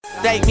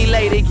Thank me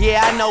later,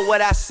 yeah, I know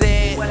what I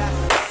said.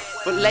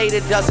 But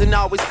later doesn't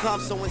always come,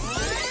 so instead.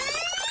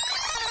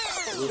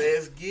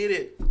 Let's get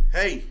it.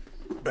 Hey,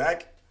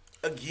 back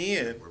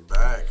again. We're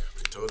back.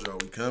 We told y'all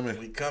we coming.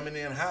 We coming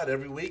in hot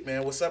every week,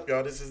 man. What's up,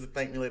 y'all? This is the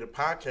Thank Me Later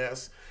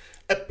podcast,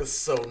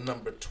 episode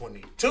number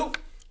 22.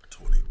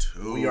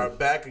 22. We are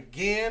back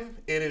again.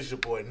 It is your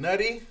boy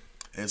Nutty.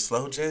 And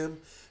Slow Jam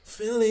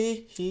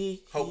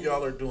Philly. Hope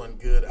y'all are doing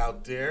good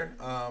out there.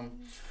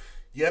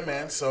 Yeah,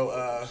 man.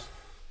 So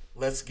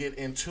let's get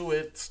into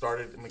it.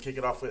 I'm gonna kick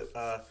it off with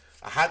a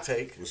hot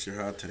take. What's your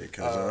hot take,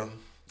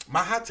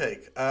 My hot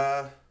take.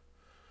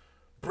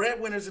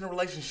 Breadwinners in a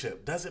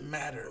relationship. Doesn't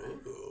matter.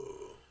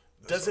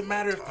 Doesn't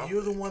matter if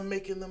you're the one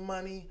making the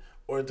money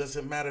or does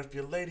it matter if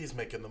your lady's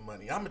making the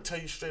money. I'm going to tell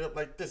you straight up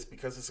like this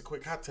because it's a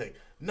quick hot take.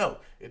 No,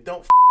 it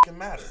don't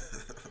matter.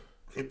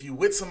 If you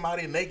with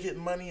somebody and they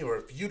getting money or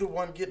if you the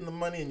one getting the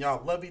money and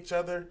y'all love each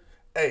other,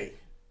 hey,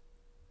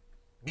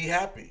 be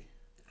happy.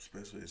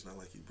 Especially it's not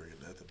like you bring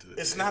nothing to the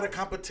It's table. not a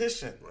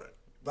competition. Right.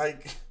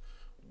 Like,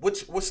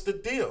 what's the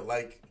deal?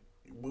 Like,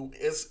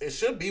 it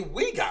should be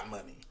we got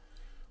money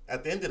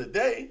at the end of the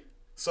day.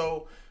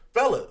 So,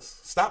 fellas,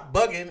 stop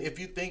bugging if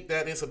you think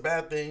that it's a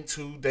bad thing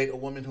to date a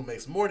woman who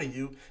makes more than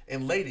you.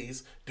 And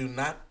ladies, do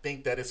not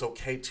think that it's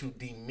okay to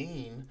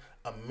demean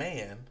a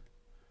man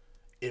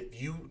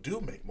if you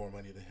do make more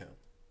money than him.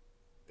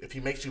 If he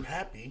makes you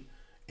happy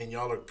and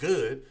y'all are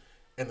good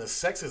and the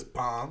sex is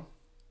bomb,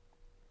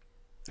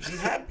 be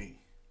happy.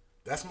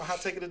 That's my hot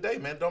take of the day,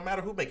 man. Don't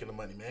matter who making the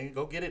money, man.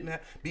 Go get it and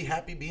be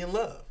happy, be in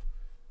love.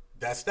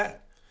 That's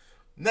that.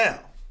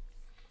 Now,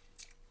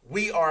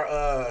 we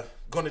are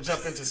going to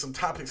jump into some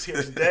topics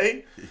here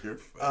today.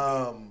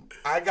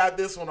 I got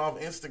this one off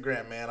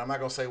Instagram, man. I'm not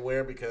going to say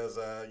where because,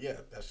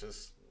 that's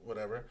just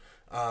whatever.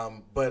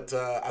 But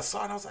I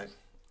saw it and I was like,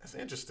 that's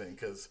interesting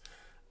because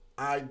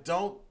I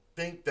don't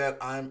think that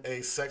I'm a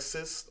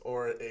sexist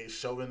or a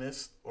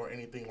chauvinist or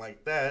anything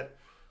like that.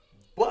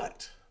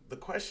 But the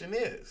question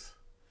is,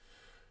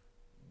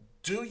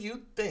 do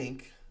you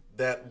think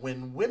that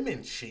when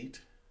women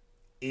cheat,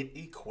 it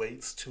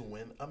equates to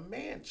when a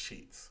man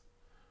cheats?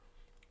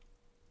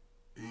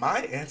 My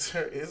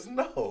answer is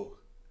no.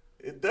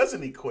 It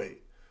doesn't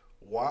equate.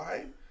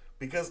 Why?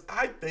 Because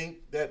I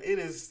think that it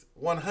is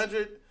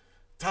 100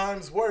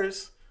 times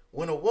worse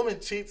when a woman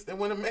cheats than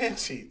when a man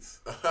cheats.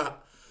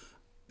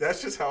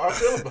 That's just how I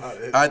feel about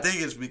it. I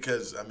think it's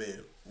because,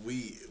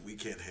 we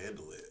can't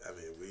handle it.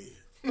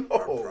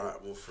 No.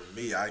 Well, for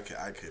me, I couldn't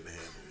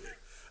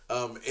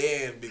handle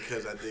it. And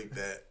because I think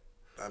that,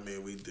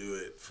 we do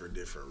it for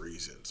different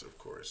reasons, of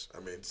course.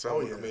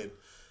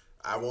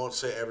 I won't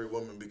say every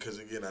woman because,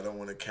 again, I don't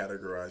want to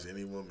categorize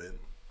any woman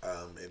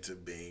into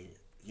being,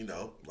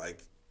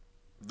 like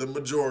the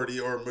majority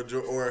or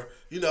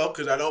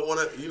because I don't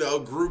want to,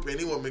 group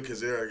any woman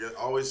because they're going to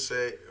always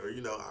say, or,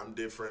 I'm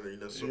different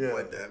or, something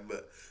like that.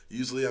 But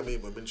usually,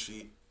 women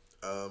cheat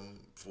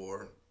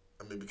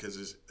because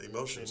it's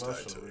emotions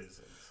tied to it.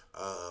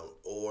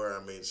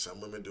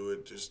 Some women do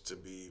it just to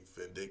be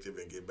vindictive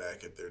and get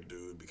back at their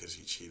dude because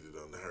he cheated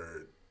on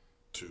her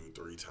 2-3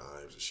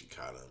 times and she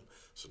caught him.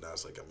 So now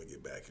it's like, I'm going to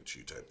get back at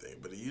you type thing.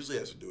 But it usually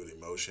has to do with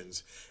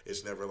emotions.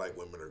 It's never like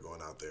women are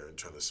going out there and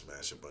trying to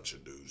smash a bunch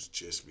of dudes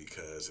just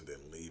because and then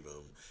leave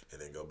them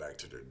and then go back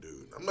to their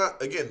dude. I'm not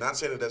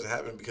saying it doesn't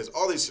happen because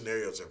all these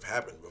scenarios have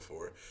happened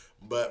before.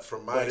 But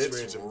from my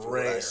experience and from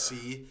what I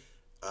see,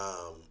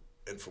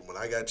 and from when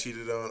I got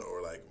cheated on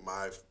or like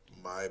my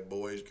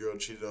boy's girl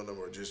cheated on them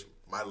or just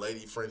my lady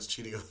friends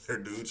cheating on their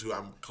dudes who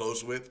I'm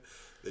close with,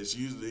 it's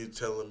usually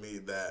telling me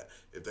that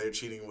if they're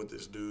cheating with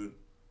this dude,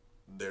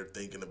 they're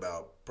thinking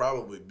about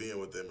probably being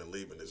with them and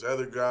leaving this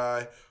other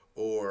guy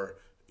or,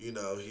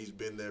 he's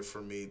been there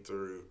for me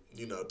through,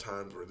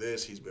 times where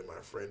he's been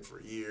my friend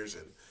for years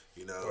and,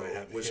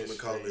 wishing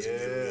McCollum isn't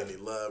giving me any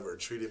love or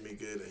treating me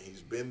good and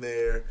he's been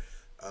there.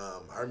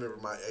 I remember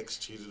my ex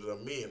cheated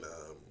on me in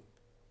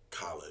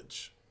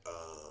college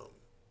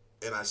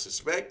and I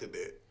suspected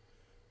it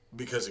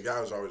because the guy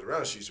was always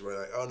around. She used to be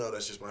like, oh, no,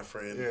 that's just my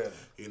friend. Yeah.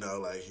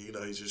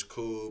 He's just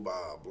cool,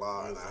 blah,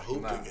 blah. And I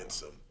hooped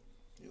against him.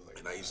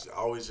 And I used to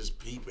always just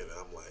peep it.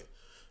 And I'm like,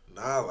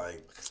 nah,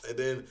 like. And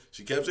then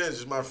she kept saying, it's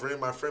just my friend.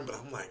 But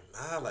I'm like,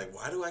 nah, like,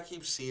 why do I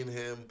keep seeing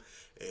him?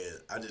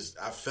 And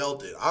I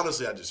felt it.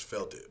 Honestly, I just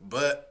felt it.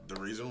 But the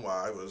reason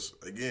why was,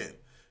 again,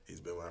 he's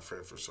been my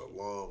friend for so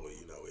long. We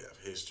have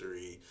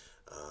history.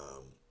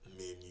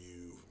 Me and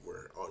you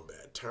were on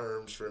bad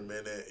terms for a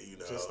minute,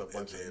 Just a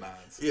bunch of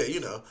nonsense.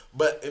 Yeah,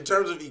 But in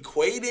terms of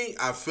equating,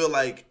 I feel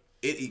like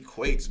it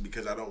equates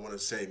because I don't want to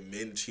say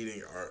men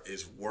cheating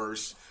is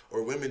worse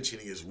or women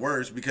cheating is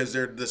worse because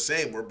they're the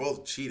same. We're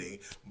both cheating.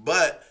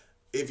 But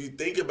if you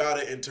think about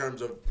it in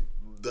terms of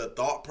the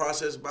thought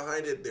process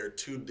behind it, they're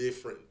two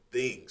different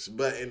things.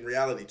 But in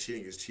reality,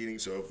 cheating is cheating.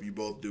 So if you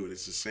both do it,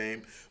 it's the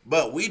same.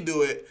 But we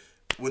do it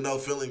with no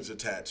feelings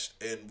attached,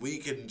 and we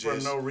can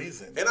just for no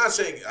reason. And I'm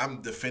saying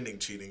I'm defending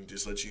cheating.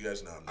 Just let you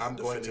guys know I'm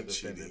going to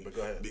defend it, but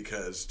go ahead.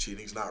 Because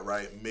cheating's not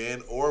right,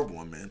 man or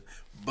woman.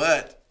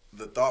 But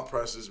the thought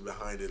process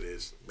behind it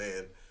is,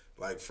 man,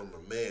 like from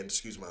a man,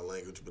 excuse my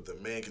language, but the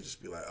man could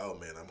just be like, oh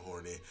man, I'm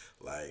horny.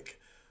 Like,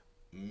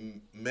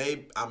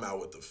 maybe I'm out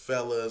with the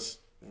fellas,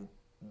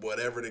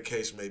 whatever the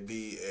case may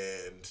be,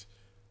 and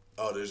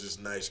oh, there's this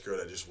nice girl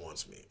that just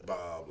wants me, blah,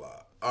 blah,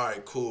 blah. All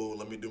right, cool,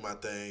 let me do my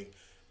thing,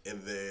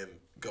 and then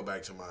go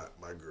back to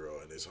my girl,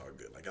 and it's all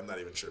good. Like, I'm not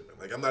even tripping.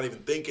 Like, I'm not even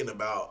thinking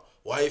about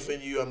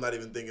wifing you. I'm not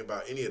even thinking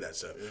about any of that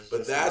stuff.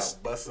 But that's,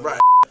 right.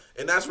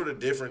 And that's where the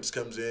difference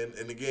comes in.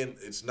 And again,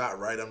 it's not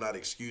right. I'm not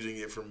excusing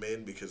it for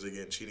men because,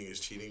 again, cheating is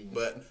cheating.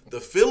 But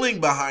the feeling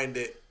behind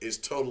it is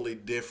totally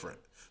different.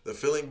 The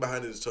feeling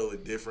behind it is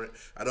totally different.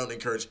 I don't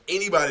encourage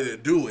anybody to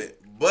do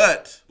it.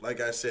 But, like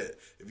I said,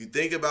 if you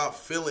think about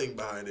feeling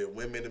behind it,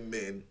 women and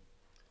men,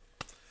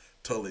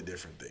 totally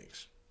different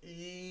things.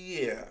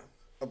 Yeah,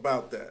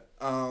 about that.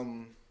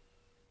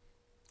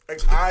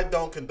 I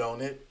don't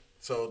condone it.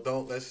 So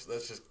let's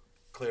just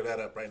clear that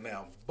up right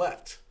now.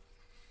 But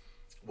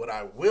what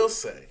I will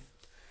say,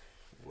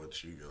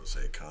 what you gonna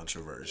say?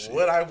 Controversy.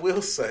 What I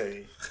will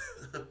say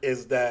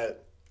is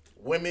that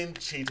women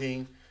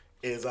cheating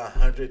is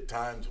 100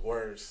 times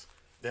worse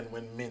than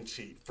when men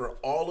cheat for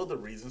all of the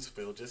reasons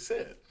Phil just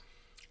said.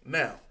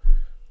 Now,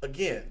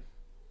 again,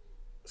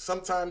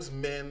 sometimes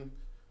men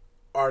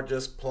are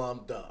just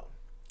plumb dumb.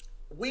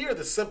 We are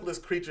the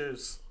simplest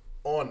creatures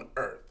on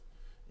earth.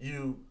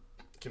 You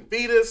can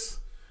feed us,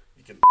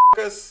 you can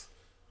us,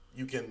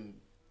 you can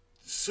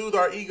soothe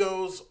our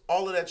egos,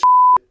 all of that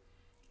shit.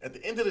 At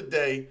the end of the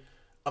day,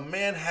 a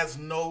man has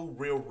no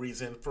real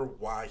reason for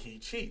why he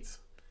cheats.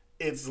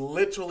 It's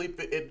literally,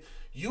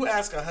 you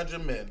ask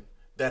 100 men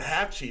that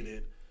have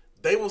cheated,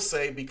 they will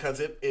say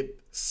because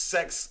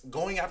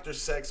going after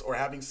sex or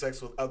having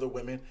sex with other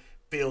women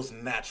feels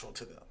natural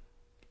to them.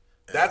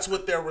 That's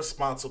what their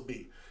response will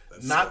be.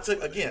 Not to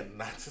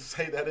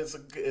say that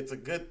it's a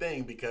good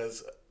thing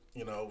because,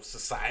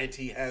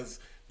 society has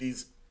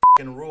these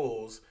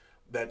rules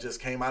that just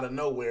came out of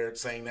nowhere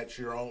saying that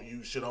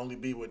you should only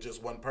be with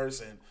just one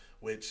person,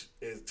 which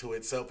is to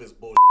itself is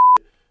bullshit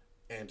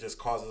and just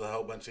causes a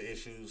whole bunch of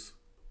issues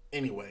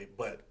anyway,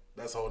 but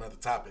that's a whole nother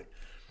topic.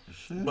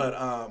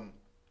 But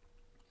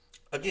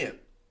again,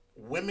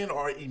 women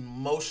are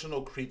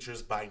emotional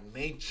creatures by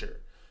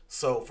nature.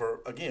 So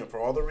for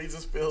all the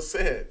reasons Phil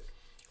said,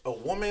 a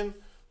woman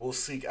will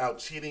seek out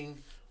cheating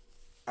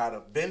out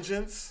of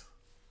vengeance,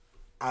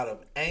 out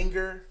of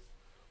anger,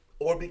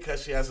 or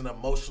because she has an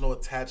emotional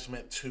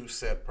attachment to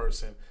said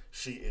person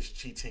she is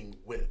cheating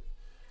with.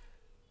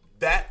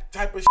 That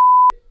type of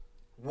shit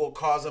will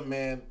cause a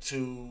man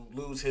to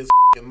lose his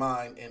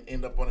mind and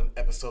end up on an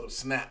episode of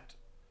Snapped.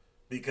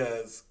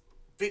 Because,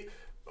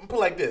 I'm put it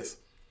like this,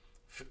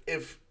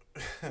 if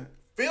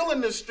Phil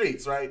in the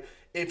streets, right?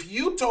 If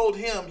you told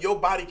him your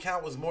body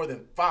count was more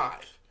than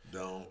 5,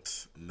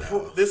 don't.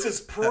 No. This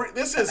is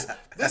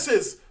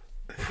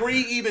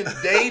pre even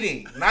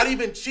dating, not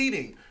even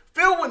cheating.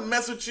 Phil wouldn't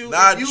mess with you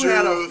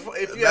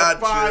if you had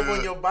 5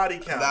 on your body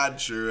count. Not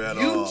true at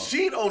all. You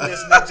cheat on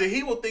this ninja,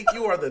 he will think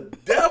you are the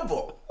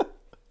devil.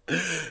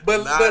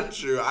 But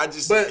true.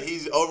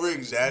 He's over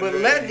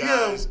exaggerating.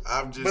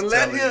 But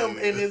let him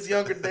in his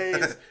younger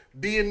days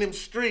be in them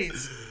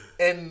streets,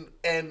 and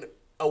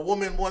a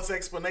woman wants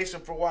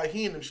explanation for why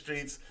he in them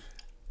streets.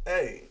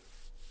 Hey,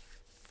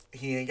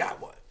 he ain't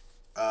got one.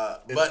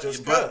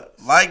 But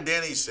like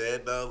Danny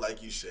said, though,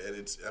 like you said,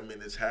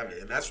 it's habit,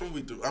 and that's what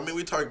we do. I mean,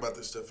 we talk about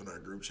this stuff in our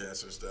group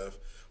chats and stuff.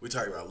 We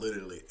talk about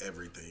literally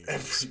everything on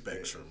the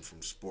spectrum,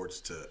 from sports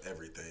to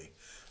everything,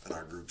 in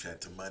our group chat,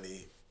 to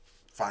money,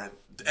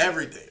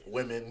 everything.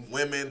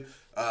 Women,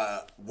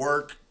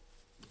 work,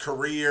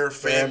 career,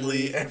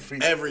 family,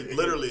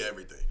 literally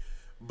everything.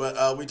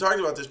 But we talked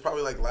about this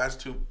probably like last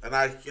 2, and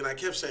I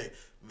kept saying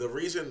the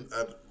reason.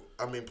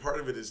 Part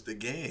of it is the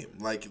game.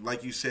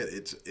 Like you said,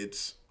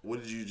 it's.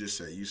 What did you just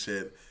say? You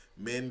said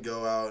men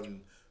go out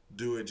and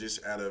do it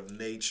just out of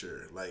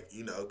nature,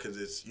 because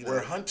it's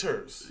we're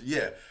hunters.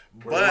 Yeah,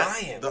 we're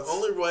lions. The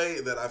only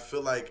way that I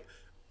feel like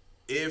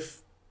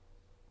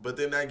but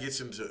then that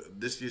gets into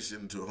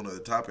a whole other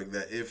topic,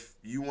 that if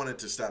you wanted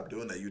to stop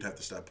doing that, you'd have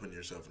to stop putting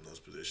yourself in those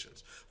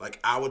positions.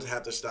 Like, I would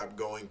have to stop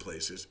going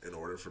places in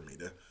order for me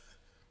to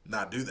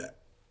not do that,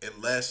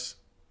 unless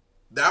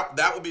that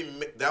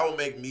would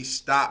make me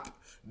stop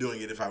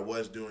doing it if I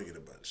was doing it a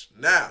bunch.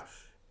 Now,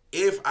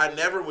 if I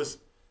never was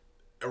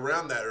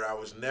around that, or I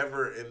was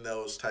never in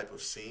those type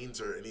of scenes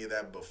or any of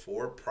that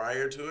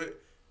prior to it,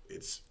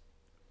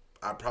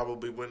 I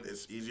probably wouldn't.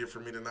 It's easier for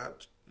me to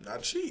not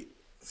cheat.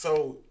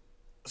 So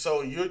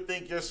you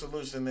think your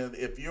solution is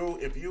if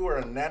you are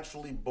a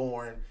naturally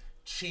born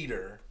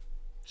cheater,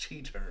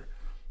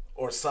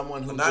 or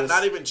someone who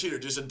not even cheater,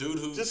 just a dude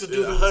who's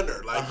a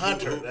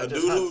hunter,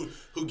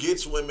 who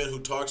gets women, who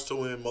talks to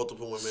women,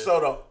 multiple women. So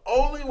the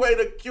only way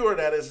to cure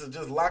that is to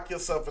just lock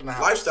yourself in the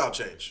house. Lifestyle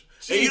change.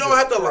 And you don't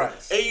have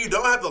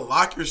to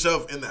lock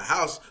yourself in the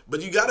house,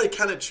 but you got to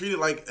kind of treat it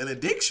like an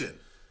addiction.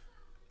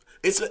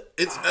 It's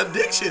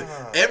addiction.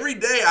 Every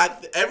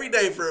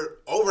day for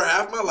over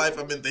half my life,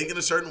 I've been thinking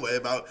a certain way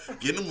about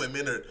getting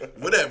women or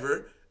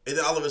whatever, And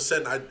then all of a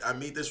sudden, I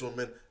meet this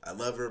woman, I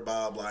love her,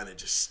 blah, blah, and it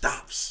just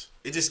stops.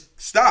 It just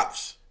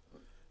stops.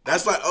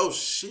 That's like, oh,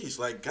 she's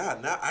like,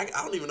 God, now I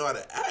don't even know how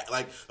to act.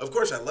 Like, of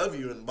course, I love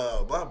you and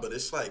blah, blah, but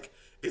it's like,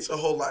 it's a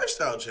whole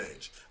lifestyle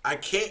change. I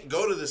can't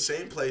go to the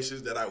same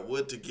places that I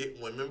would to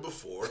get women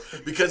before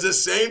because the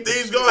same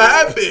thing's going to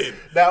happen.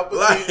 Now,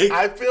 like, see,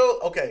 I feel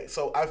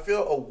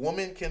a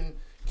woman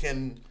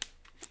can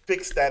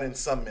fix that in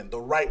some men. The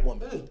right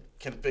woman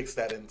can fix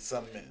that in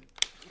some men.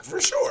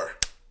 For sure.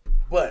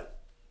 But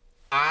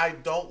I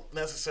don't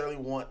necessarily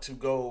want to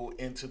go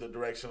into the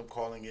direction of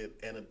calling it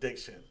an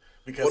addiction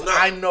because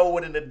I know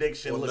what an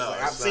addiction looks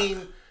like. I've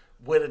seen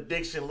what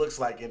addiction looks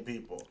like in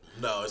people.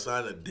 No, it's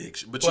not an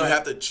addiction, but you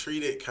have to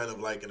treat it kind of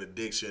like an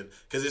addiction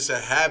because it's a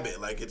habit.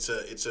 Like it's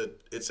a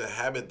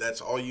habit. That's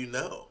all you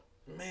know.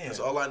 Man, that's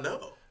all I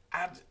know.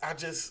 I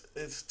just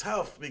it's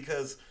tough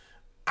because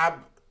I've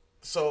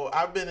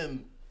been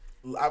in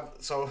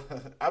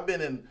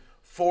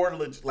 4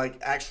 like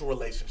actual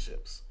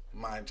relationships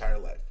my entire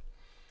life.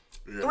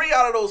 Yeah. 3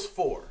 out of those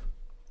 4,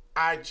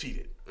 I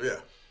cheated.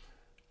 Yeah.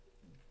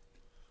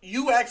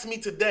 You asked me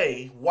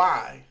today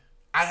why.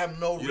 I have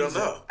no reason. You don't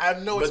know. I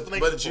have no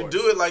explanation. But you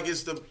do it like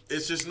it's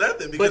just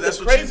nothing because that's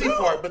the what crazy you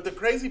do. But the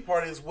crazy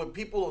part is when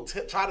people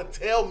try to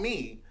tell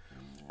me,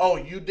 "Oh,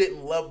 you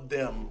didn't love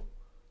them."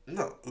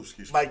 No,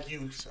 excuse me. Like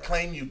you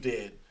claim you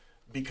did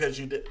because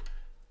you did.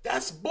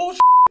 That's bullshit.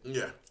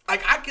 Yeah.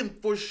 Like I can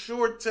for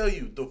sure tell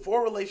you, the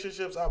 4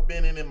 relationships I've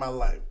been in my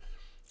life,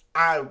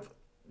 I've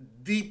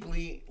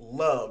deeply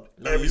loved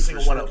every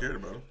single one of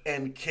them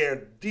and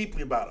cared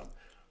deeply about them.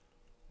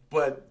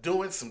 But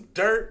doing some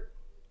dirt.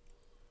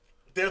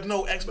 There's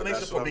no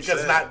explanation for it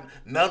because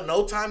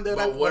no time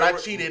that when I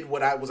cheated,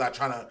 was I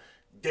trying to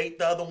date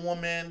the other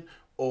woman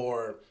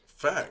or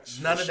facts?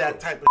 None of that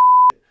type of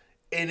shit.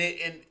 And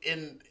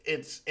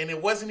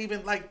it wasn't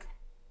even like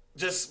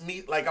just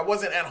me. Like I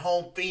wasn't at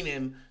home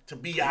fiending to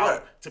be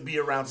out to be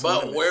around. Some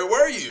but women. where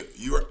were you?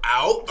 You were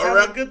out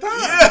around a good time.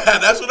 Yeah,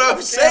 that's what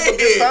I'm saying.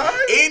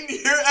 In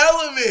your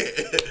element,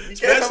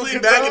 especially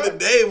back in the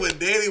day when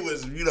Danny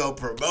was,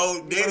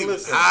 promoting. Danny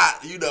was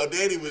hot.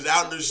 Danny was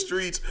out in the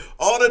streets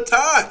all the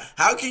time.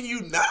 How can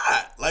you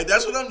not? Like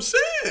that's what I'm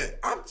saying.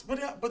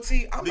 But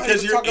see, I'm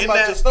because not even talking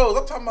about just those.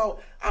 I'm talking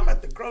about I'm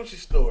at the grocery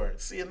store,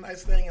 see a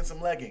nice thing in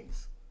some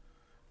leggings.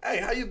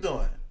 Hey, how you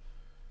doing?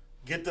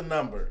 Get the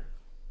number.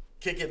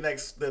 Kick it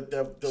next.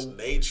 It's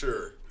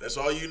nature. That's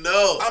all you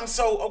know.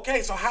 So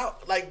how?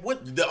 Like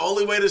what? The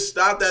only way to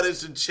stop that is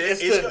to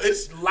change.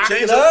 It's lock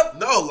change it up.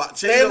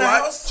 Change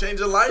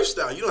the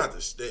lifestyle. You don't have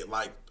to stay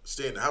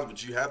in the house,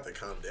 but you have to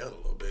calm down a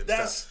little bit.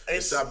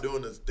 Stop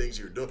doing the things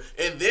you're doing.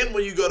 And then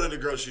when you go to the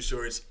grocery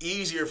store, it's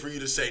easier for you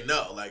to say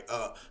no. Like,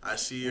 I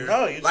see her.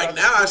 No, like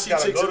now I see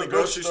chicks in the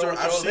grocery store.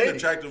 I've seen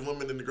attractive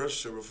women in the grocery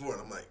store before,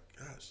 and I'm like,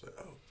 gosh,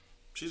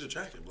 she's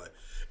attractive. Like,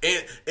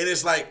 and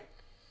it's like.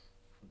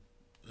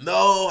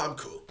 No, I'm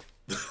cool.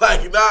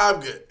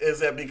 I'm good.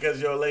 Is that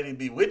because your lady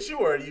be with you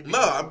or you?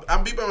 No,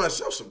 I'm be by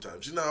myself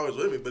sometimes. She's not always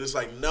with me, but it's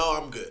like, no,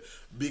 I'm good.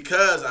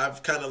 Because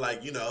I've kind of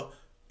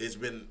it's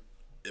been,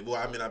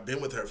 I've been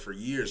with her for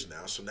years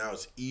now, so now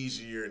it's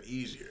easier and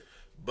easier.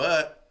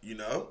 But,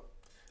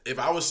 if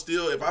I was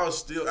still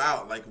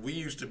out like we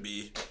used to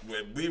be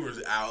when we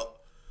was out,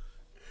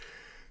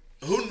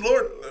 who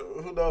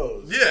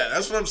knows? Yeah,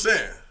 that's what I'm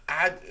saying.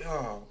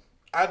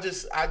 I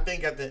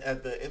think at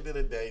the end of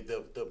the day,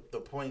 the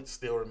point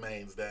still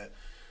remains that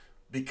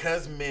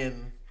because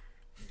men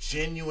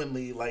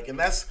genuinely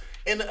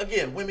and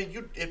again, women,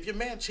 if your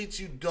man cheats,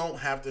 you don't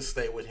have to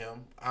stay with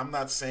him. I'm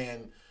not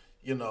saying,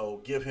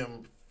 give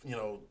him,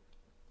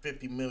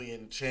 50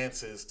 million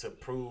chances to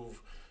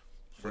prove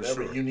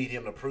whatever you need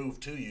him to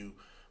prove to you.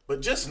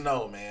 But just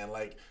know, man,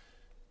 like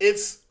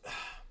it's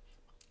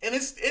even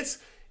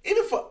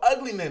for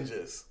ugly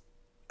ninjas.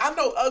 I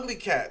know ugly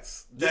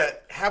cats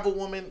that have a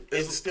woman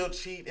and still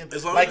cheat, and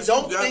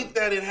don't think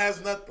that it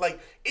has not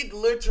it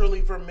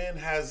literally for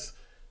men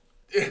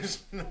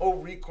there's no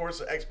recourse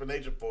or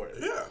explanation for it.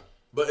 Yeah,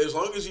 but as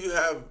long as you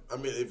have,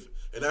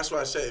 and that's why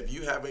I say if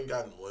you haven't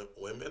gotten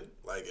women,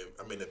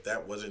 if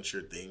that wasn't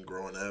your thing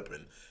growing up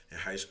and in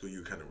high school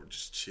you kind of were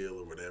just chill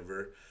or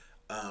whatever,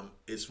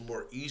 it's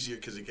more easier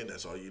because again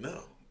that's all you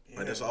know. Yeah.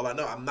 Like that's all I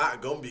know. I'm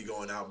not gonna be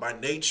going out by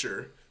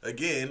nature.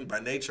 Again, by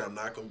nature, I'm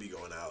not gonna be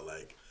going out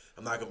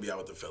I'm not gonna be out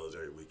with the fellas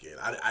every weekend.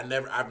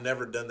 I've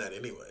never done that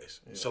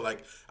anyways. Yeah. So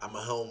I'm a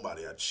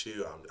homebody. I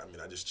chill.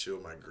 I just chill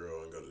with my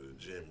girl and go to the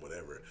gym,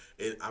 whatever.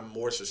 I'm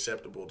more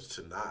susceptible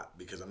to not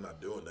because I'm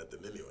not doing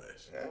nothing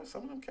anyways. Yeah,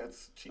 some of them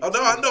cats cheat. Oh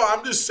no, I know.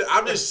 I'm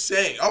just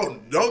saying. Oh,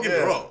 don't get me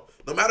wrong.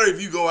 No matter if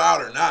you go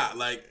out or not,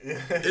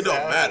 it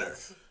don't matter.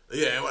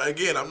 Yeah.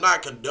 Again, I'm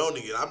not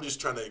condoning it. I'm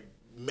just trying to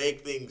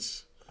make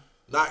things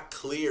not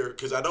clear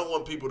because I don't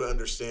want people to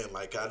understand.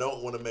 I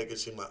don't want to make it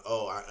seem like,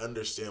 oh, I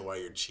understand why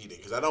you're cheating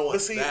because I don't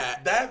want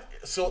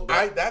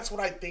that. That's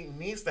what I think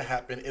needs to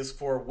happen is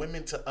for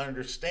women to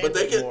understand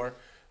it more,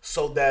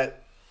 so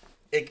that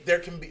there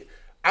can be.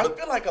 I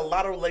feel like a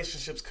lot of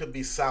relationships could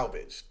be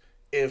salvaged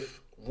if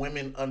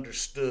women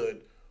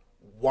understood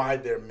why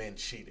their men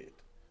cheated.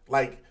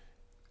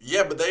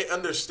 Yeah, but they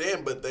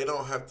understand, but they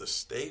don't have to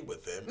stay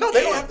with him. No,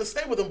 they don't have to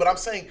stay with him. But I'm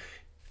saying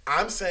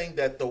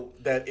that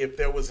that if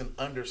there was an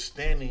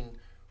understanding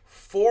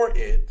for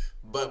it,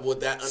 but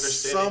would that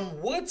understanding?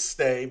 some would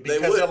stay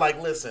because they're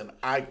like, listen,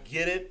 I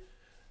get it.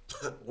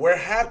 We're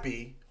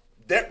happy.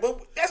 But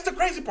that's the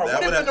crazy part.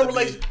 What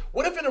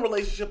if in a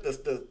relationship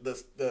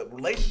the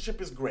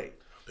relationship is great?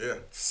 Yeah.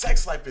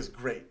 Sex life is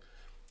great.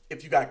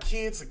 If you got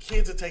kids, the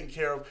kids are taken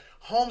care of.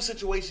 Home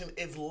situation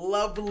is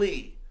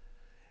lovely.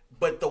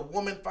 But the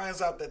woman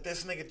finds out that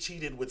this nigga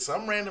cheated with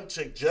some random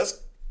chick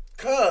just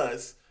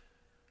cause,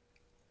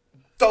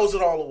 throws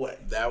it all away.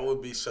 That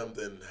would be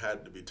something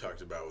had to be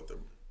talked about with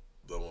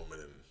the woman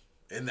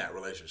in that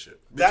relationship.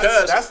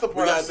 Because that's the part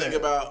we gotta I'm saying.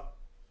 think about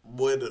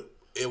what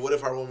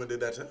if our woman did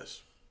that to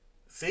us?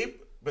 See,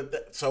 but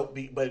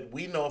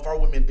we know if our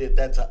women did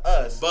that to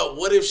us. But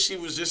what if she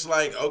was just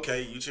like,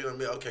 okay, you cheated on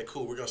me, okay,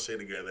 cool, we're gonna stay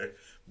together.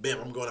 Bam,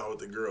 I'm going out with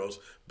the girls.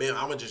 Bam,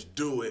 I'm gonna just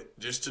do it,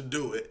 just to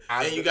do it,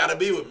 and you gotta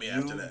be with me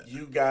after that.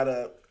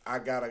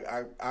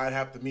 I'd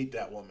have to meet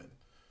that woman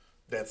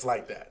that's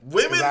like that.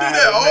 Women do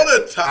that all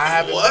the time. I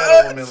haven't what?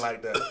 met a woman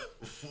like that.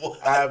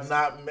 What? I have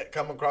not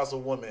come across a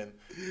woman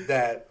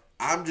that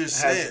I'm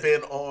just has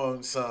saying. been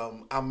on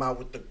some. I'm out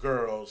with the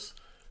girls.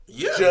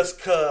 Yeah.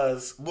 Just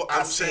cause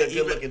I'm see saying a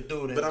good looking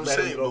dude. But I'm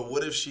saying, but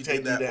what if she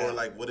did that, down? or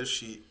like, what if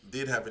she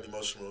did have an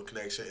emotional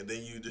connection, and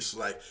then you just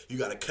like, you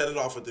got to cut it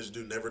off with this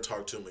dude, never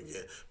talk to him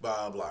again,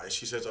 blah blah. And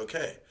she says,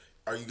 okay,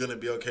 are you gonna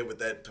be okay with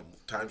that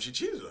time she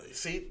cheated on you?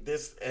 See,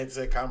 this is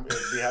we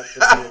have to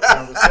be a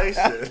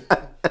conversation.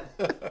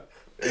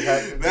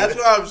 That's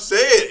what I'm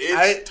saying.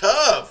 It's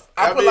tough.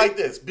 I put it like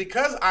this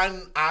because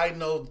I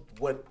know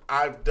what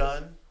I've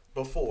done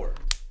before,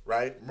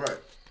 right? Right.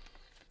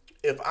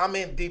 If I'm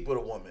in deep with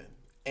a woman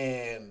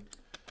and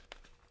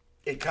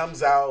it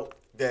comes out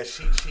that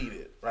she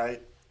cheated,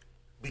 right?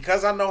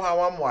 Because I know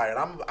how I'm wired,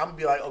 I'm gonna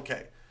be like,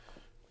 okay,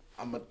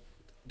 I'm gonna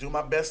do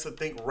my best to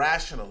think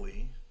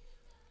rationally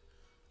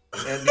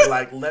and be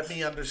like, let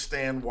me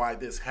understand why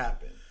this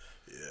happened.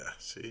 Yeah.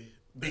 See.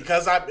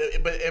 Because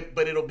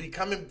but it'll be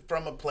coming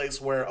from a place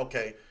where,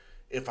 okay,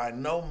 if I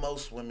know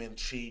most women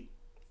cheat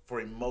for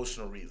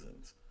emotional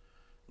reasons,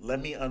 let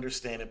me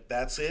understand if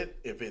that's it,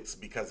 if it's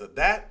because of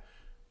that,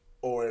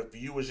 or if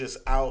you was just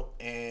out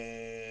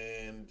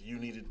and you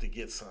needed to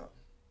get some.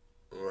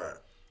 Right.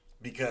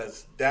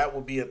 Because that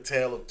would be a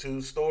tale of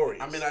two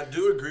stories. I mean, I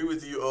do agree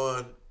with you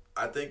on,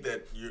 I think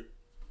that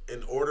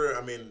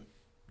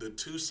the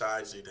two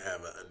sides need to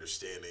have an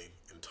understanding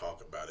and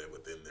talk about it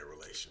within their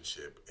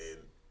relationship and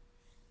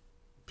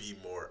be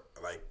more,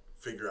 like,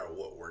 figure out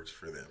what works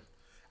for them.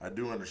 I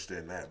do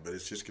understand that, but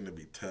it's just going to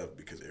be tough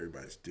because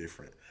everybody's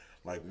different.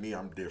 Like me,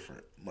 I'm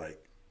different.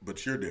 Like,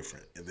 but you're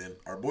different. And then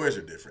our boys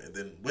are different. And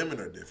then women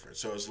are different.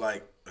 So it's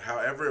like,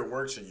 however it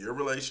works in your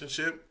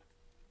relationship,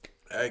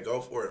 hey,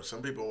 go for it.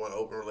 Some people want an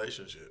open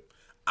relationship.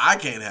 I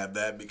can't have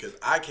that because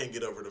I can't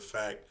get over the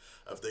fact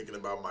of thinking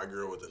about my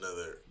girl with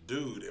another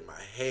dude in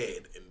my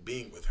head and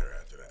being with her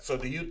after that. So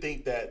do you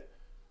think that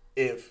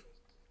if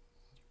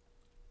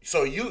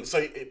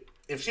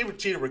she would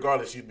cheat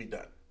regardless, you'd be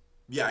done?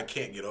 Yeah, I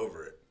can't get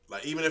over it.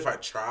 Like, even if I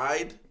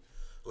tried,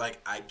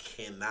 like, I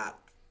cannot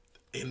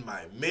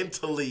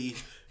mentally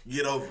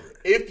get over it.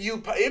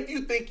 If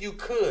you think you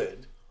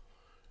could,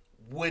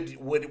 would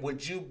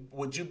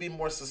you be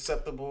more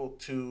susceptible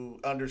to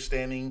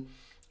understanding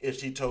if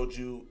she told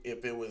you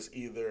if it was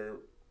either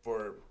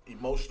for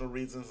emotional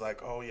reasons,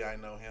 like, oh yeah, I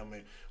know him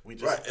and we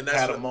just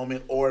had a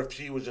moment, or if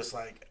she was just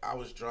like, I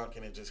was drunk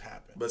and it just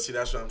happened? But see,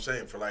 that's what I'm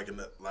saying. For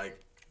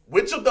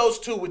which of those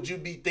two would you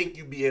think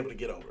you'd be able to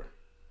get over,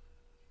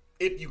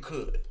 if you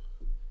could?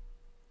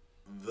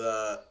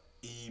 The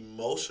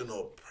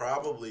emotional,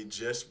 probably,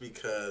 just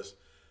because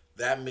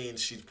that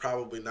means she's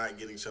probably not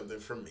getting something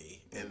from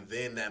me, and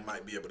then that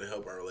might be able to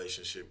help our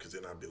relationship, because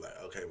then I'll be like,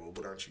 okay, well,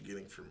 what aren't you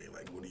getting from me?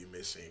 Like, what are you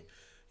missing?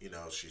 You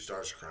know, she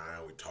starts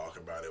crying, we talk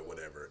about it,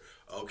 whatever.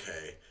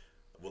 Okay,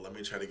 well, let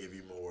me try to give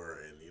you more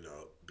and, you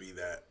know, be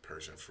that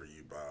person for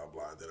you, blah,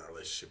 blah. Then our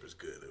relationship is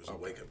good. It was a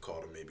wake-up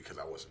call to me because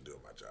I wasn't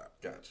doing my job.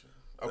 Gotcha.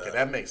 Okay,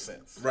 that makes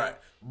sense. Right.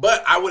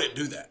 But I wouldn't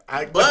do that.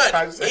 But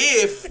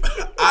if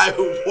I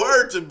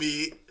were to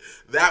be,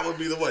 that would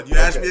be the one. You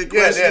asked me a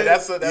question. Yeah,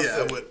 that's that's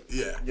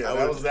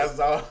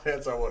I all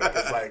that's all I wanted.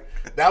 It's like,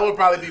 that would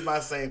probably be my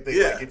same thing.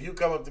 Yeah. Like, if you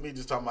come up to me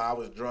just talking about I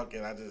was drunk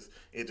and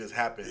it just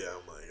happened. Yeah,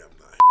 I'm like, I'm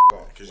not.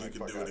 Because Like,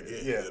 you can do it again.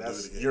 Yeah,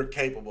 you're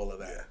capable of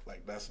that. Yeah.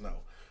 Like, that's no.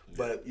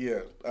 But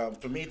yeah,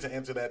 for me to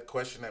answer that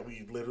question that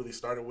we literally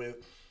started with,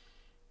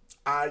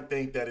 I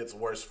think that it's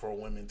worse for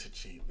women to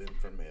cheat than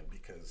for men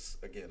because,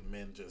 again,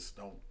 men just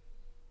don't.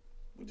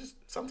 We just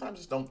sometimes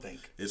just don't think.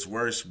 It's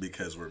worse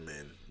because we're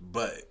men,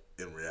 but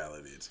in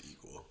reality, it's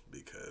equal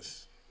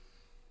because.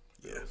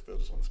 Yeah, Phil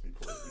just want to speak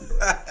politically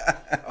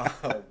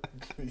correct.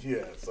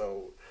 Yeah,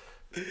 so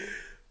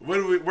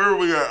where were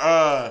we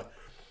at?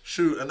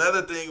 Shoot,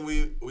 another thing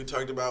we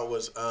talked about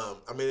was,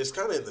 it's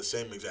kind of in the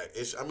same exact.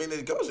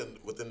 It goes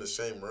within the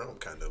same realm,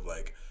 kind of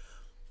like,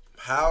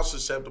 how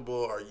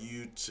susceptible are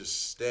you to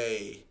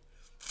stay,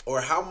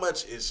 or how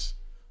much is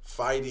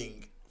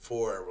fighting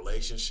for a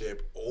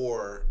relationship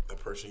or the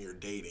person you're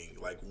dating?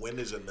 Like, when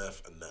is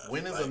enough enough?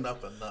 When is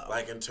enough enough?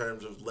 Like, in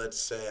terms of, let's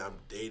say I'm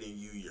dating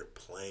you, you're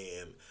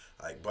playing,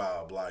 like,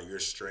 blah, blah, you're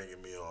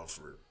stringing me on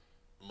for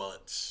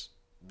months,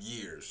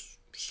 years,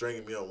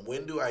 stringing me on.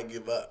 When do I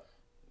give up?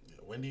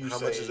 When do you How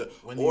say? much is it?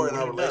 When Or you, in when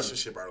our you done?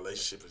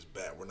 relationship is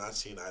bad. We're not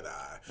seeing eye to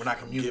eye. We're not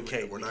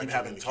communicating. We're We not keep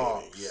having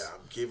communicating. talks. Yeah,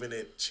 I'm giving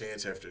it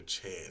chance after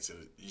chance,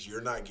 and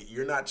you're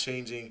not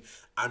changing.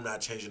 I'm not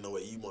changing the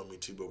way you want me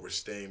to, but we're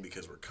staying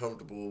because we're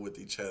comfortable with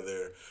each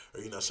other,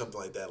 or something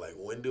like that. Like,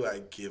 when do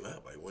I give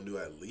up? Like, when do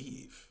I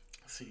leave?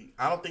 See,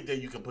 I don't think that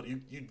you can put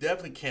you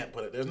definitely can't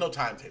put it. There's no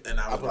timetable. And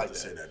I was I'll about put to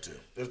say that too.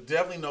 There's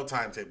definitely no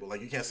timetable.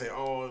 Like, you can't say,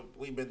 "Oh,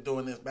 we've been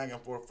doing this back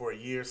and forth for a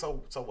year."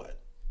 So what?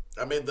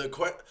 I mean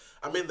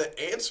the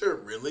answer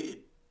really,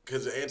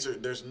 because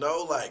there's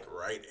no like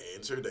right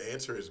answer. The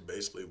answer is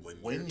basically when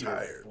you're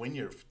tired. When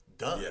you're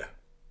done. Yeah.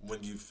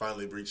 When you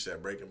finally reach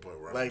that breaking point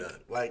where I'm done.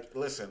 Like,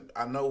 listen,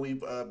 I know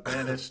we've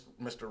banished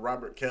Mr.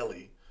 Robert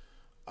Kelly,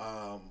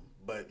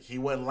 but he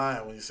wasn't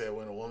lying when he said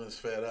when a woman's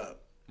fed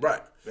up.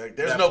 Right. Like,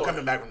 there's no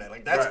coming back from that.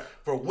 Like, that's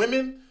for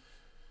women.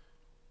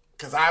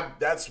 Because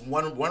that's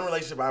one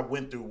relationship I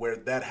went through where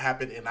that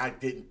happened, and I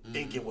didn't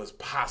think it was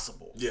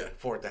possible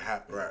for it to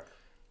happen. Right.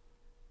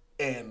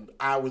 And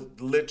I was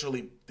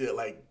literally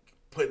like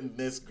putting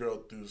this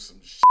girl through some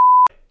shit.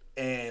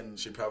 And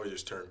she probably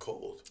just turned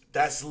cold.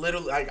 That's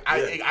literally like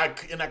I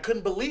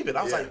couldn't believe it.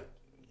 I was like,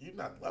 "You're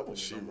not in love with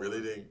me." She really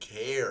didn't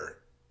care.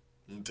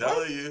 I'm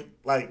telling you.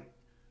 Like,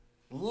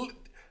 from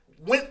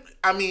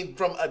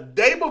a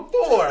day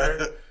before,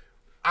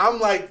 I'm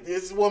like,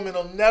 this woman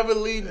will never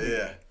leave me.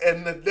 Yeah.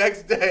 And the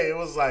next day, it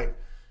was like,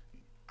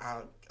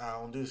 I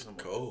don't do this no more.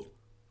 Cold.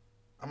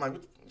 I'm like,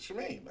 what you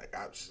mean? Like,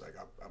 she's like,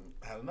 I'm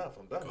had enough.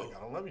 I'm done. Like,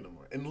 I don't love you no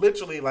more. And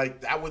literally,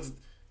 like, that was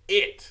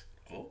it.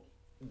 Cool.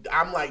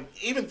 I'm like,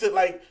 even to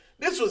like,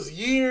 this was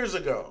years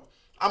ago.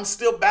 I'm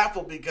still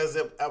baffled because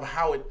of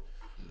how it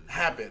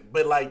happened.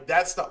 But like,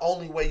 that's the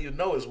only way you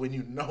know is when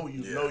you know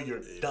you're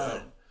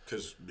done.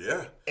 Because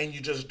and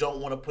you just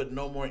don't want to put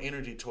no more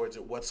energy towards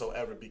it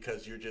whatsoever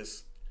because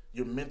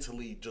you're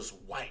mentally just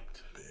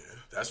wiped. Yeah,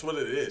 that's what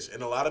it is.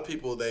 And a lot of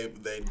people they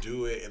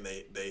do it, and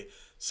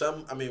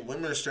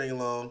women are stringing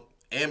along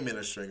and men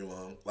are stringing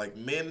along. Like,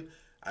 men,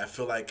 I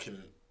feel like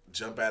can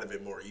jump out of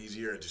it more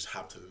easier and just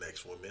hop to the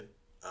next woman.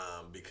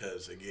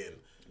 Because again,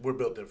 we're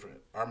built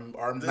different.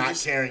 Our not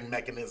caring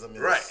mechanism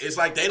is right. It's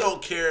like they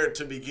don't care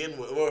to begin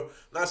with, or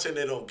not saying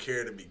they don't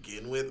care to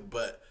begin with,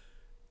 but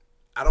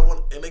I don't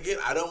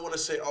want to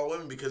say all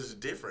women because it's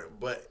different,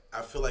 but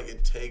I feel like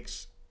it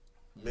takes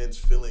men's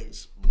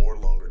feelings more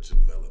longer to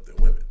develop than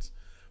women's.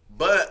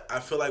 But I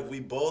feel like we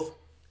both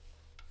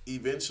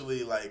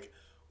eventually like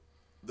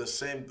the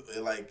same,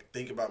 like,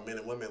 think about men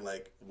and women,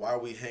 like, why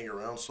we hang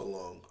around so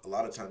long, a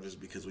lot of times is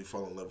because we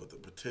fall in love with the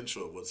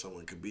potential of what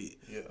someone could be.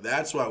 Yeah.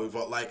 That's why we've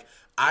all, like,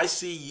 I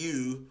see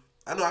you,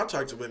 I know I've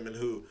talked to women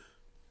who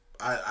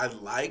I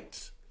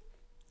liked,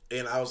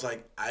 and I was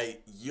like, I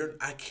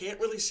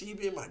can't really see you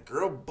being my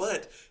girl,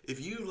 but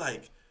if you,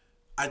 like,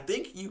 I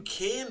think you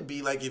can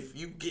be, like, if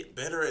you get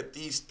better at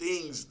these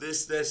things,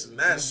 this, and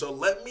that, so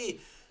let me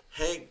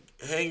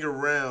hang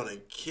around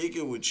and kick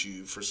it with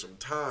you for some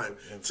time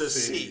and to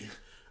see.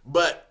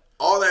 But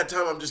all that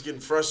time, I'm just getting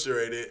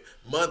frustrated.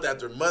 Month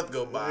after month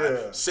go by.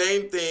 Yeah.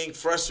 Same thing,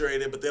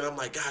 frustrated. But then I'm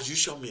like, gosh, you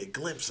showed me a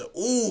glimpse of,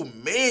 ooh,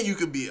 man, you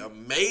could be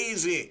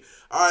amazing.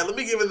 All right, let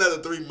me give it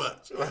another 3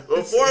 months.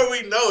 Before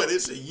we know it,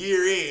 it's a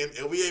year in,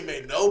 and we ain't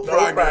made no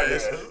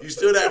progress. You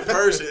still that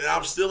person, and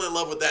I'm still in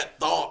love with that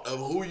thought of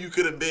who you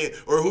could have been,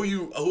 or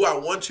who I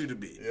want you to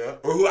be,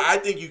 or who I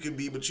think you could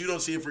be, but you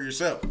don't see it for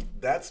yourself.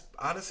 That's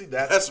I'm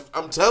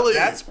telling you.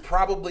 That's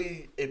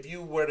probably, if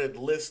you were to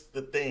list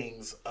the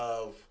things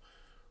of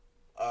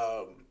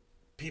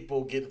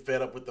people getting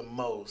fed up with the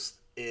most,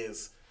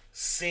 is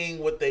seeing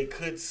what they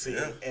could see,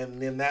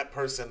 and then that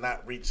person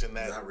not reaching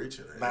that.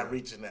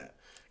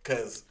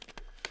 Because,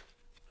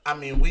 I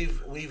mean,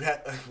 we've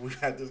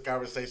had this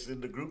conversation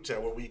in the group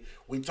chat where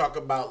we talk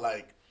about,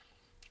 like,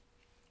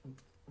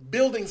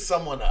 building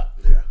someone up.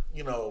 Yeah.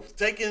 You know,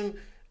 taking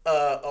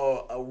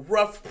a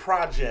rough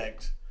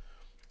project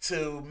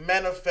to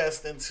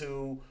manifest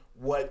into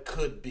what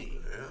could be.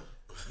 Yeah.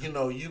 You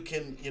know, you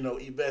can,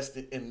 invest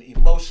in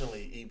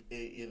emotionally,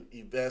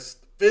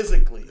 invest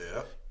physically,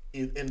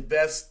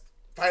 invest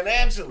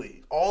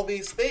financially, all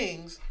these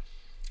things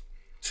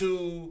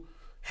to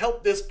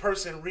help this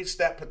person reach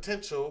that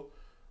potential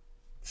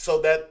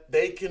so that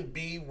they can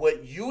be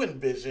what you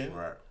envision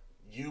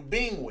you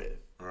being with.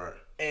 Right.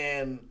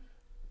 And,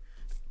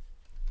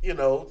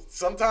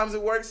 sometimes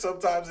it works,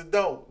 sometimes it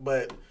don't,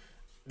 but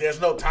there's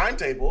no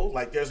timetable.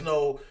 Like, there's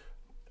no,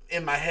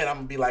 in my head, I'm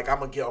going to be like, I'm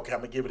going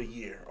to give it a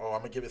year, or I'm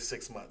going to give it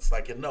 6 months.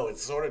 Like, no,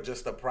 it's sort of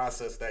just a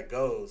process that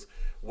goes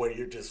where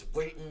you're just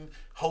waiting,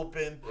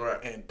 hoping,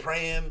 and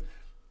praying,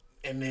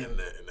 and then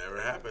it never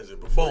happens. And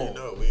before boom. You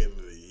know, we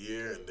into the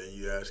year, and then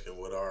you asking,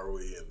 what are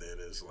we? And then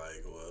it's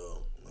like,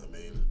 well, I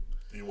mean,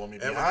 you want me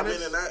to be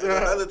honest? And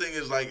another thing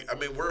is, like, I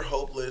mean, we're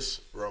hopeless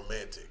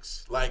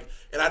romantics. Like,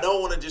 and I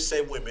don't want to just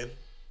say women,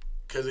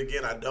 Because,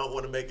 again, I don't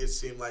want to make it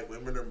seem like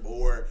women are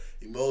more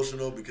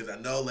emotional because I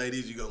know,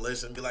 ladies, you're going to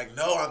listen and be like,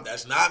 no,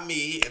 that's not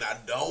me, and I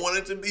don't want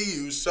it to be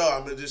you. So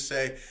I'm going to just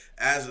say,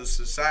 as a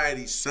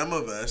society, some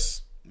of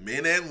us,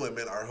 men and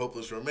women, are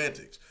hopeless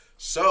romantics.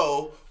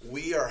 So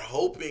we are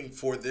hoping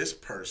for this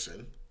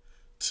person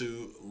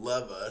to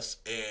love us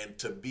and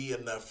to be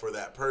enough for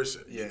that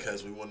person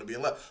because we want to be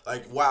in love.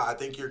 Like, wow, I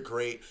think you're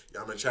great.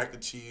 I'm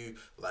attracted to you.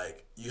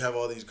 Like, you have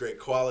all these great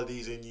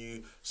qualities in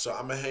you, so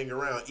I'm going to hang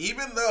around.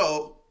 Even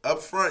though up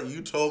front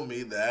you told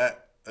me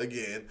that,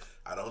 again,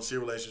 I don't see a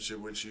relationship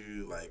with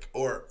you, like,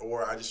 or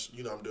I just,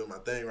 I'm doing my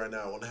thing right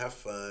now. I want to have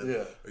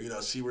fun,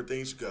 or, see where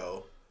things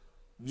go.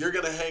 You're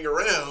going to hang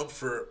around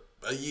for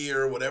a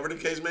year, whatever the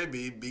case may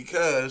be,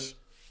 because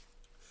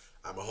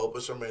I'm a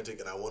hopeless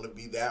romantic and I want to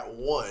be that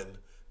one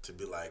to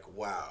be like,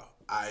 wow,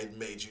 I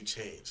made you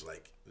change.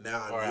 Like,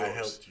 now I'm yours. I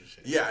helped you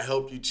change. Yeah, I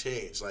helped you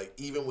change. Like,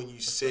 even when you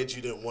said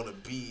you didn't want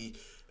to be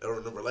in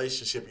a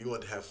relationship, you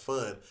wanted to have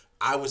fun,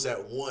 I was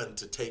that one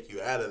to take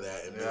you out of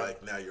that and be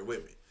like, now you're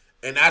with me.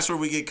 And that's where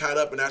we get caught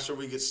up and that's where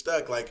we get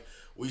stuck. Like,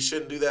 we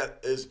shouldn't do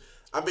that.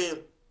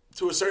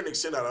 To a certain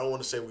extent, I don't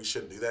want to say we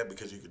shouldn't do that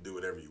because you can do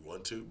whatever you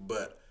want to,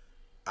 but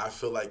I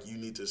feel like you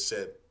need to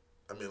set,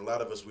 a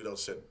lot of us, we don't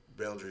set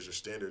boundaries or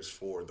standards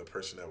for the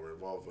person that we're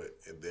involved with,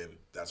 and then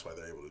that's why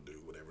they're able to do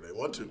whatever they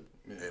want to.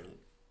 Yeah. And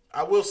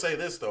I will say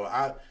this, though.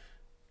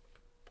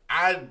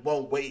 I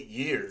won't wait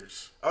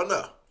years. Oh,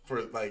 no.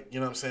 For, like, you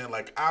know what I'm saying?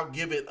 Like, I'll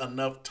give it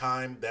enough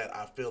time that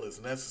I feel is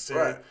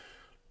necessary. Right.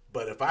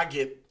 But if I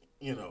get,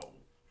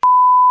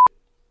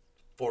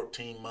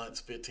 14 months,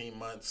 15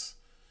 months...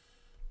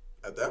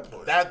 At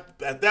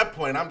that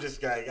point, I'm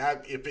just like,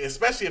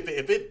 especially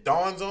if it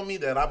dawns on me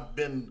that I've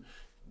been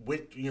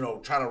with,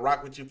 trying to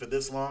rock with you for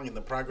this long and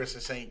the progress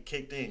just ain't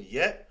kicked in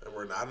yet. And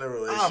we're not in a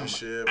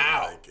relationship.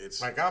 I'm out.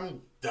 Like,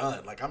 I'm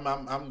done. Like,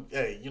 I'm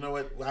hey, you know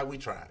what? We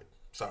tried.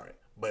 Sorry.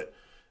 But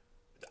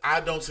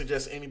I don't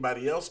suggest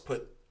anybody else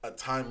put a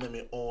time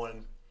limit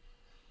on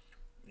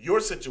your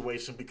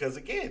situation because,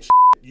 again,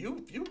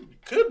 you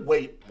could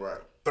wait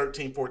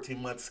 13,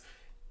 14 months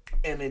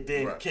and it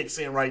then kicks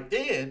in right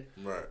then.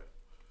 Right.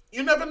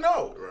 You never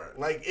know. Right.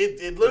 Like,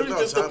 it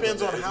literally just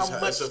depends on limit. how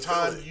much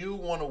time feeling. you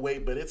want to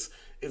wait. But it's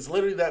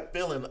literally that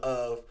feeling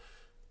of,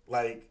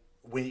 like,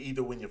 when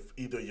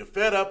you're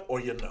fed up or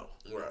you know.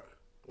 Right.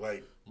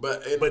 Like,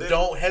 but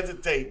don't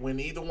hesitate when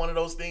either one of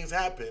those things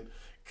happen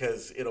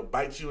because it'll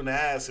bite you in the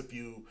ass if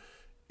you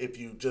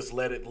just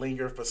let it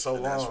linger for so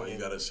long. That's why you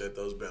got to set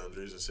those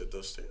boundaries and set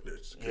those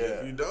standards.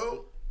 If you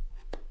don't,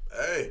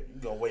 hey,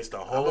 you're going to waste a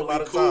whole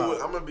lot of time.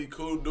 I'm going to be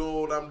cool doing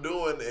what I'm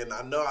doing, and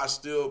I know I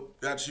still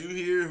got you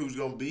here who's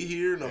going to be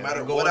here no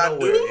matter what I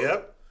do.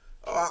 Yep.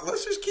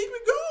 Let's just keep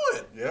it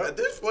going. Yep. At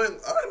this point,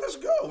 all right, let's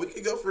go. We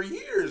can go for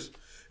years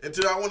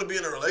until I want to be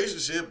in a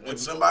relationship with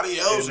somebody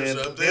else or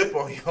something. Dip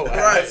on your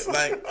right. ass.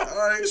 Like, all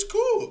right, it's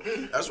cool.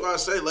 That's why I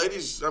say,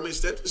 ladies,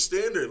 set the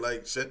standard.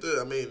 Like,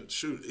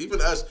 shoot.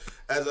 Even as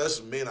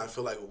us men, I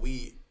feel like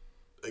we,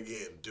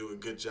 again, do a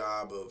good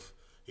job of,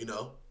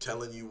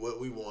 telling you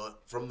what we want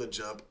from the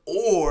jump,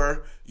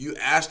 or you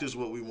ask us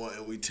what we want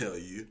and we tell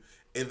you,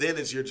 and then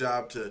it's your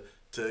job to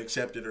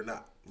accept it or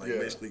not. Like,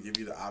 basically give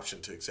you the option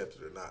to accept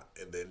it or not,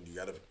 and then you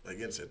got to,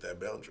 again, set that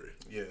boundary.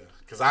 Yeah,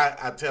 because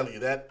I tell you,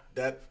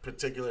 that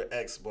particular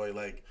ex, boy,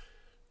 like,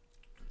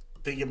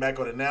 thinking back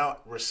on it now,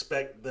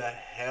 respect the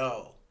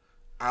hell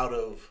out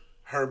of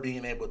her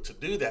being able to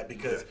do that,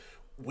 because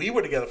we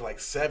were together for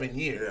like 7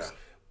 years.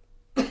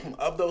 Yeah.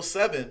 Of those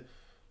 7,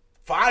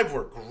 5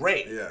 were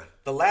great. Yeah.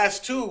 The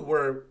last 2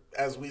 were,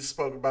 as we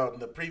spoke about in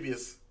the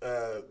previous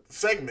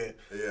segment.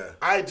 Yeah.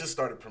 I just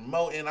started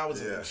promoting. I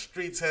was in the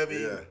streets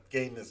heavy, Yeah.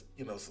 gained this,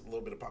 a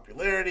little bit of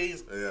popularity,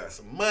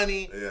 some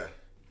money. Yeah.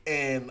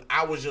 And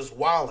I was just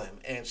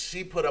wilding. And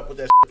she put up with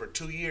that for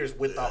 2 years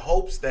with the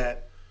hopes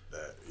that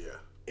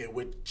it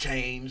would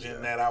change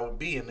and that I would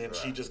be. And then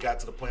she just got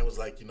to the point was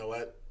like, you know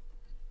what?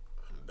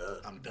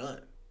 I'm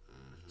done.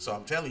 Mm-hmm. So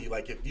I'm telling you,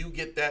 like, if you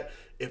get that,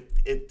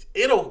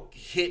 it'll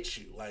hit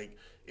you. Like,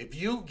 if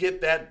you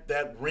get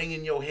that ring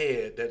in your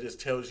head that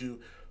just tells you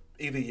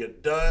either you're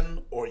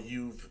done or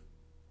you've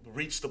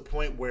reached the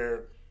point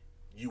where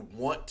you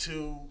want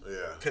to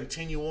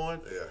continue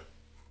on,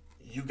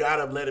 you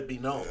gotta let it be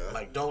known. Yeah.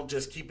 Like, don't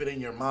just keep it in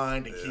your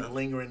mind and keep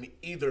lingering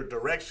either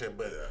direction.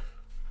 But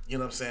you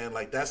know what I'm saying?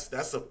 Like,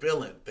 that's a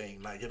feeling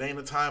thing. Like, it ain't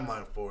a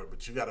timeline for it,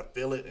 but you gotta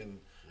feel it and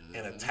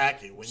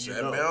attack it when you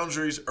know. Set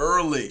boundaries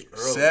early.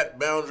 Set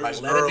boundaries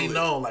like, let early. it be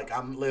known. Like,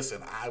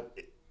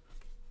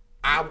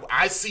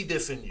 I see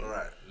this in you. All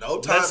right. No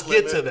time Let's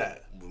limit. get to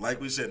that. Like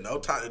we said, no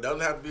time. It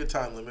doesn't have to be a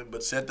time limit,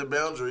 but set the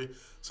boundary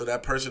so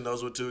that person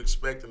knows what to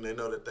expect and they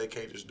know that they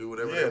can't just do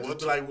whatever they want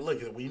to. Like,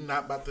 look, we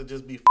not about to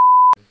just be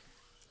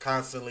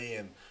constantly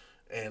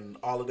and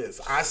all of this.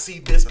 I see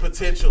this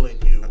potential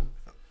in you.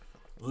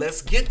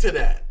 Let's get to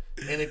that.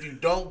 And if you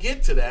don't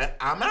get to that,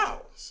 I'm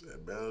out.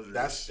 Set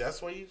boundaries.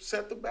 That's where you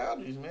set the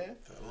boundaries, man.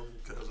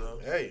 Because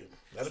hey,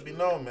 let it be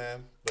known,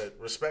 man. But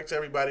respect to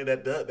everybody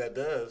that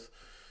does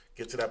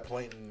get to that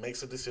point and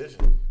makes a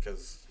decision.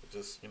 Because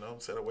just,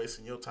 instead of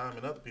wasting your time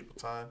and other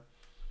people's time,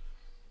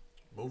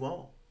 move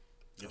on.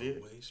 You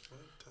did. Don't waste my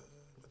time.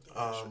 I think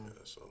I should have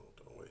that song.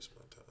 Don't waste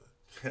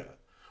my time.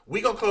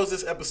 We gonna close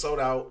this episode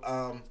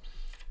out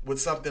with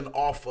something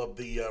off of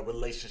the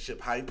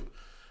relationship hype.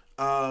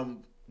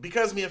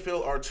 Because me and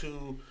Phil are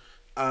two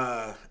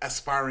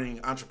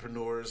aspiring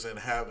entrepreneurs and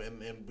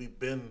we've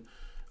been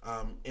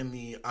in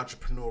the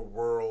entrepreneur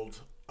world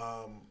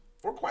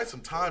for quite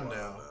some time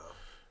now.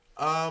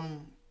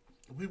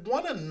 We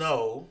want to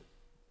know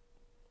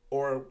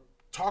or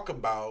talk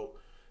about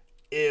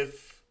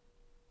if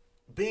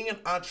being an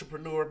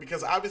entrepreneur,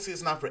 because obviously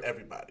it's not for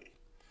everybody,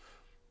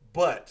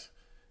 but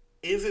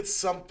is it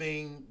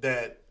something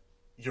that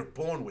you're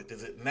born with?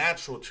 Is it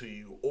natural to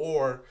you,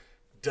 or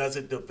does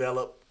it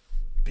develop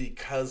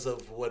because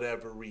of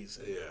whatever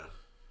reason? Yeah.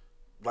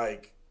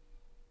 Like,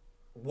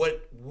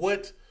 what?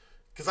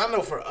 Because I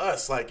know for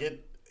us, like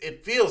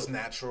it feels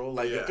natural.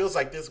 Like it feels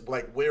like this.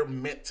 Like we're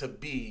meant to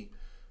be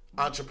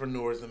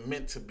entrepreneurs and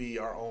meant to be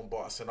our own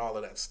boss and all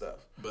of that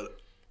stuff. But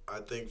I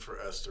think for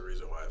us, the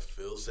reason why it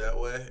feels that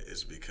way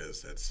is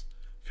because that's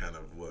kind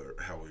of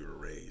how we were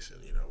raised,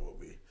 and what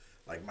we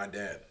like. My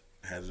dad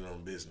has his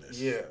own business.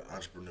 Yeah.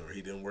 Entrepreneur.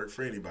 He didn't work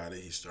for anybody.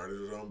 He started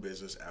his own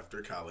business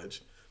after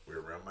college. We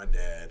were around my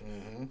dad.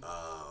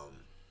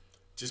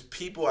 Just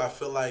people, I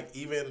feel like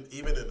even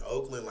in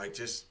Oakland, like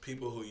just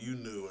people who you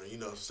knew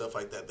and stuff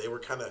like that, they were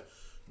kind of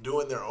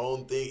doing their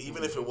own thing.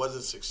 Even if it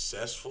wasn't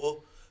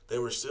successful, they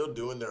were still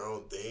doing their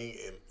own thing,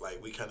 and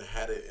like we kind of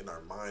had it in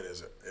our mind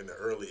in the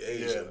early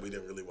age, and we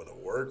didn't really want to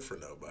work for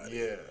nobody.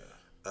 Yeah.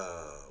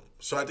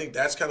 So I think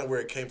that's kind of where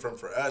it came from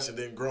for us. And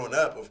then growing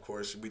up, of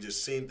course, we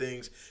just seen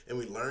things and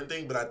we learned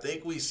things. But I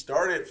think we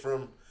started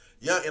from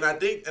young, and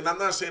I'm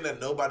not saying that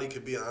nobody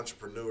could be an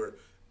entrepreneur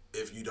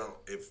if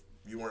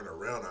you weren't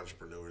around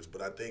entrepreneurs.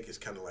 But I think it's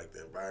kind of like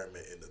the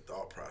environment and the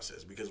thought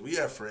process, because we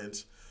have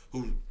friends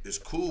who is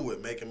cool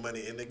with making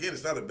money. And again,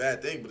 it's not a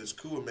bad thing, but it's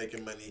cool with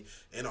making money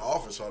in the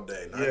office all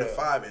day, 9 to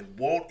 5, and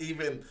won't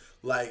even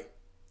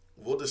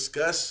we'll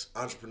discuss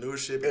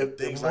entrepreneurship and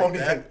things like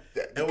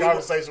that. The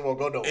conversation won't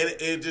go nowhere. And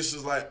it just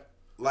is like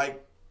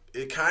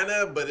it kind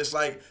of, but it's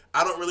like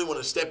I don't really want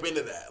to step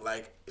into that.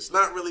 Like it's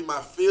not really my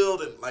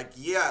field, and like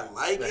I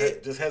like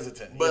it, just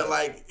hesitant. But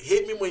like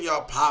hit me when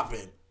y'all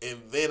popping,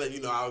 and then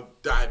I'll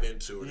dive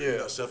into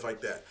it. Stuff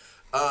like that.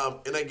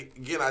 And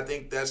again, I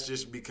think that's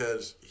just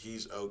because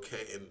he's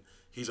okay, and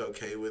he's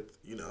okay with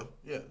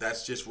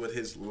that's just what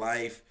his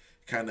life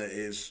kind of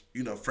is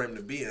framed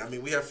to be. I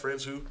mean, we have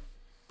friends who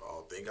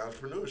all think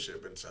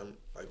entrepreneurship, and some,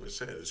 like we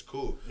said, it's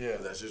cool. Yeah.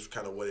 But that's just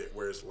kind of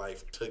where his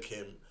life took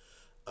him,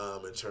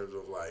 in terms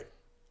of like,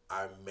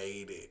 I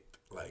made it.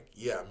 Like,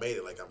 I made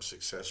it. Like, I'm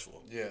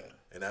successful. Yeah.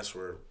 And that's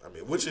where,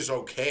 which is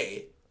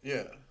okay.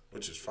 Yeah.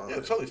 Which is fine.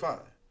 Yeah, totally fine.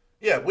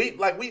 Yeah, we've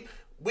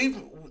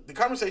the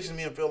conversations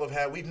me and Phil have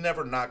had, we've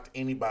never knocked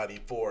anybody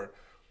for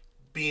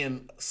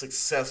being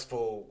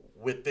successful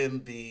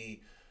within the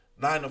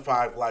 9 to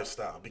 5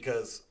 lifestyle,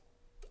 because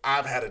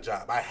I've had a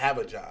job. I have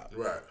a job.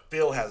 Right.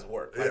 Phil has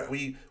work. Like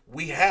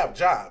we have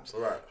jobs.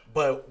 Right.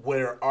 But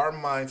where our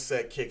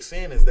mindset kicks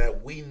in is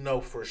that we know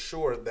for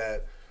sure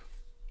that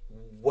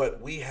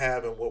what we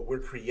have and what we're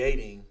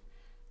creating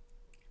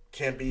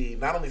can be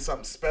not only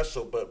something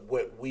special, but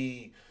what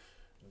we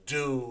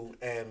do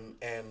and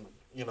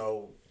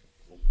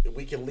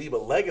we can leave a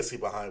legacy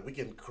behind. We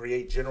can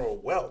create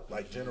generational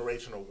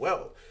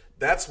wealth.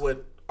 That's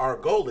what our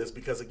goal is,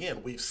 because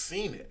again, we've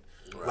seen it.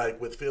 Right.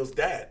 Like with Phil's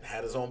dad,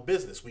 had his own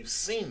business. We've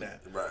seen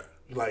that. Right.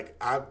 Like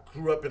I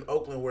grew up in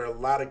Oakland where a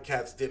lot of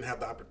cats didn't have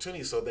the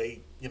opportunity, so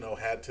they,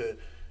 had to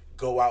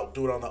go out,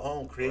 do it on their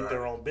own, create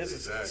their own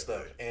businesses and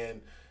stuff.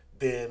 And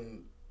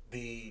then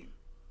the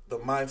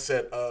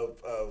mindset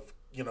of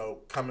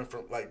coming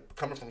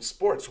from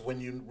sports,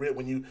 when you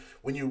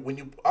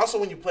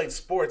played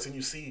sports and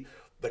you see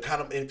the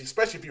kind of, and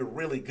especially if you're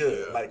really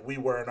good, like we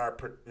were in our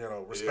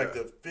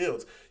respective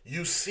fields,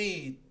 you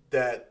see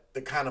that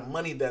the kind of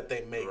money that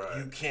they make,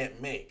 you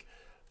can't make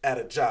at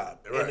a job.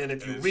 Right. And then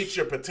if you reach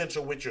your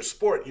potential with your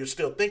sport, you're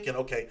still thinking,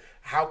 okay,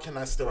 how can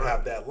I still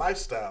have that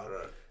lifestyle?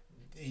 Right.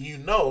 You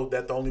know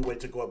that the only way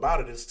to go about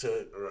it is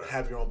to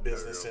have your own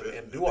business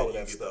and do all of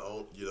that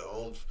stuff.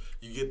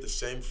 You get the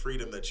same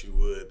freedom that you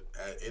would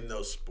in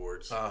those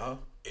sports,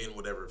 in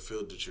whatever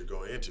field that you're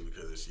going into,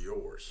 because it's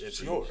yours.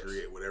 It's yours. You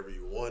create whatever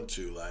you want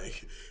to.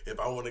 Like, if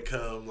I want to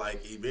come,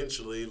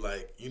 eventually,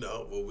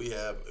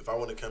 if I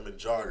want to come in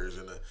joggers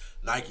and a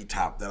Nike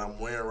top that I'm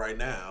wearing right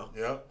now,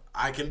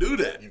 I can do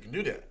that. You can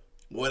do that.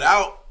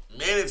 Without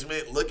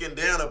management looking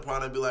down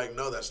upon it and be like,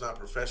 no, that's not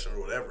professional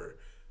or whatever.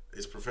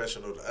 It's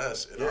professional to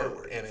us in our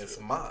work. And it's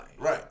mine.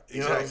 Right. Exactly.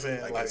 You know what I'm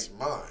saying? Like it's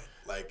mine.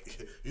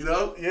 Like,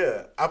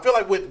 Yeah. I feel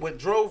like what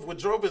drove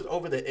is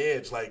over the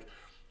edge. Like,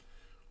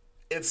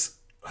 it's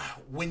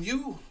when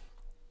you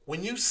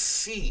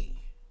see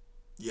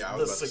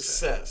the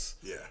success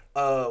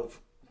of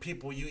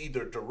people you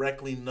either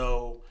directly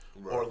know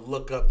or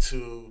look up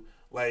to.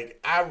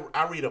 Like,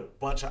 I read a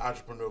bunch of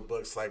entrepreneur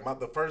books. Like,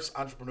 the first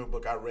entrepreneur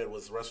book I read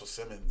was Russell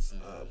Simmons'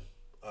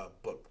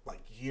 book,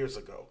 like, years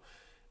ago.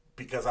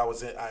 because I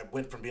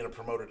went from being a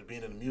promoter to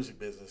being in the music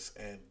business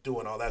and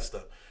doing all that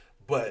stuff.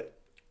 But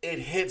it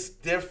hits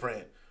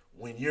different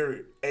when you're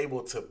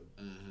able to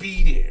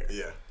be there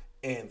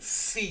and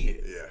see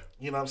it. Yeah.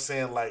 You know what I'm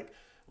saying? Like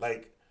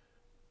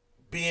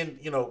being,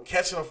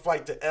 catching a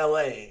flight to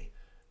LA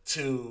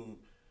to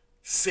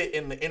sit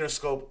in the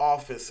Interscope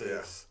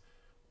offices,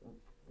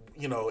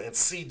 and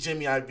see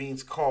Jimmy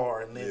Iovine's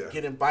car, and then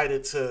get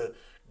invited to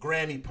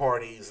Grammy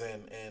parties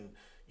and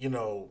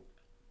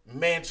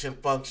mansion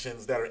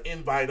functions that are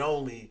invite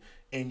only,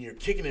 and you're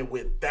kicking it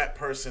with that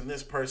person,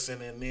 this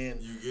person, and then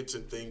you get to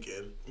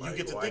thinking,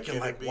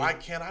 why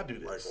can't I do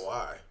this? Like,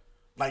 why?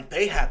 Like,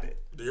 they have it.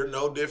 You're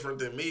no different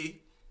than me.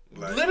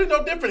 Like, literally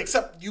no different,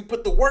 except you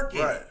put the work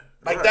in. Right.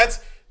 Like,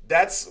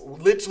 that's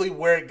literally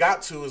where it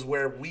got to, is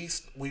where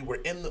we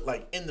were in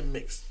the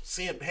mix,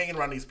 hanging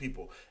around these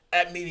people,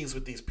 at meetings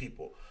with these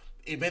people.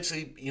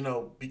 Eventually,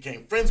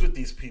 became friends with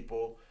these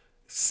people,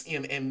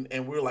 and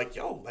we were like,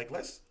 yo, like,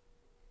 let's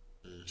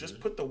just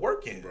put the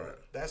work in. Right.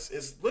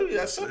 It's literally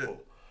that simple.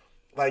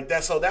 Like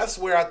that. So that's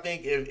where I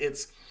think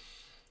it's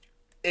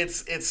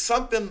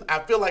something. I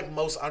feel like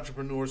most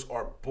entrepreneurs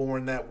are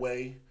born that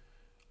way,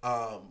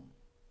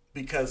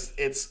 because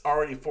it's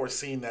already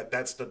foreseen that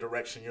that's the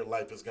direction your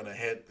life is going to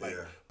head. Like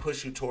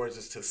push you towards,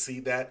 is to see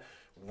that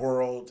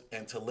world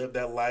and to live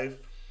that life.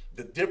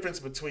 The difference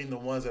between the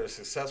ones that are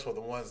successful,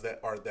 the ones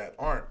that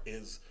aren't,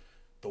 is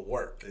the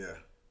work. Yeah.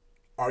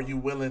 Are you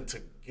willing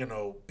to,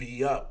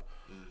 be up,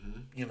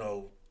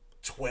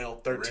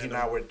 12,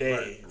 13-hour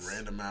days? Right.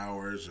 Random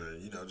hours, or,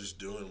 just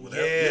doing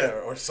whatever.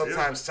 Yeah, or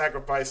sometimes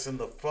sacrificing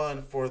the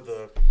fun for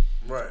the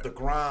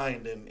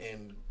grind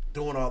and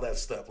doing all that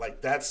stuff.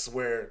 Like, that's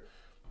where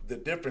the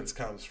difference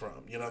comes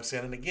from. You know what I'm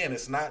saying? And again,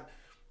 it's not,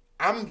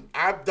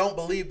 I don't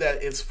believe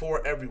that it's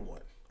for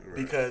everyone. Right.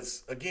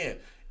 Because, again,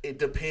 it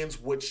depends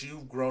what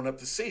you've grown up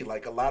to see.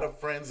 Like, a lot of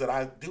friends that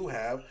I do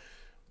have,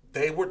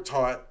 they were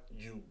taught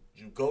you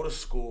go to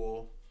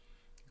school,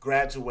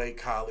 graduate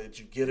college,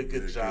 you get a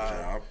good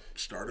job,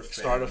 start a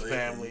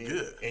family,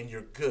 and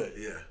you're good.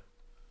 Yeah.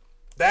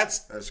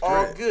 That's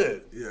all great.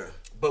 good. Yeah.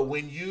 But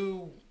when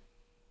you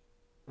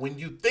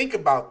think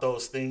about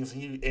those things,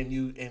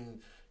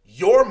 and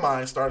your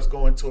mind starts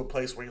going to a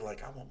place where you're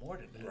like, I want more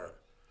than that. Right.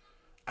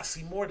 I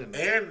see more than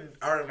that. And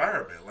our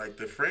environment, like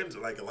the friends,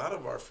 like a lot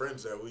of our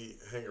friends that we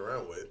hang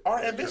around with are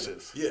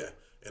ambitious.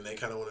 And they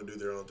kind of want to do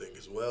their own thing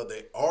as well.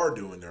 They are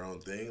doing their own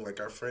thing. Like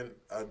our friend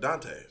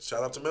Dante.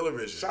 Shout out to Miller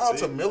Vision. Shout out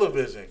to Miller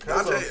Vision.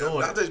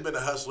 Dante's been a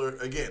hustler,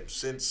 again,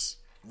 since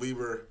we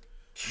were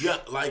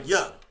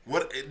young.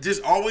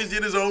 Just always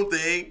did his own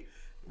thing.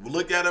 We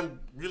look at him,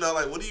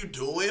 like, what are you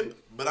doing?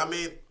 But I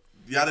mean,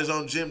 he got his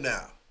own gym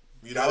now.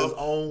 Got his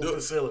own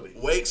facility.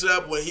 Wakes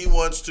up when he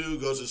wants to,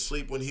 goes to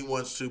sleep when he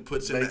wants to,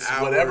 puts in the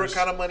hours. Whatever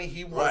kind of money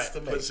he wants to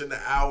make. Puts in the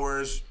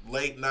hours,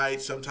 late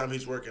nights. Sometimes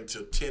he's working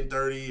till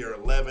 10:30 or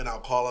 11.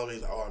 I'll call him.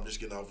 He's like, I'm just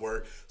getting off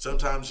work.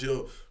 Sometimes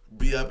he'll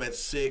be up at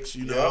 6,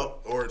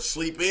 or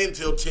sleep in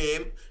till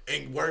 10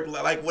 and work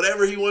like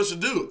whatever he wants to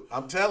do.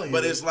 I'm telling you.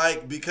 But it's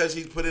like because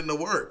he's put in the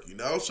work,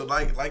 So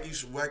like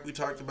we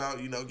talked about,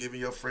 giving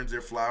your friends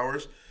their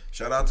flowers.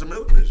 Shout out to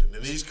Miller Vision.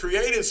 And he's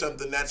created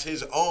something that's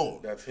his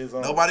own. That's his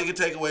own. Nobody can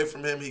take away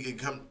from him. He can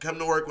come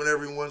to work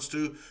whenever he wants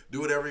to,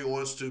 do whatever he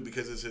wants to,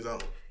 because it's his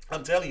own.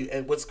 I'm telling you.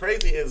 And what's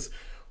crazy is,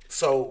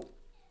 so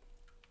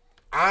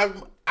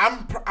I'm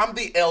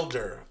the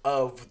elder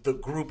of the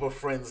group of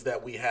friends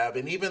that we have,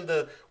 and even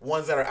the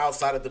ones that are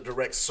outside of the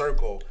direct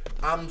circle,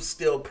 I'm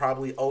still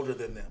probably older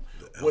than them.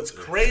 What's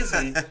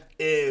crazy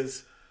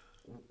is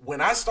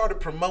when I started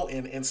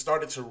promoting and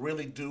started to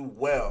really do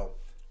well,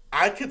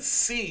 I could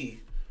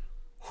see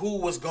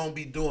who was going to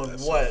be doing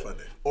what,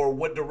 or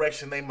what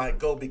direction they might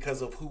go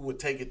because of who would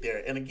take it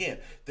there. And again,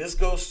 this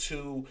goes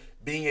to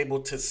being able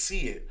to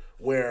see it.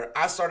 Where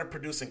I started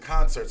producing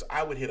concerts,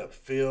 I would hit up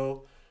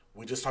Phil.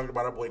 We just talked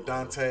about our boy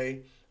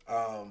Dante,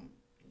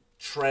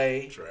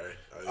 Trey,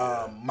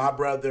 my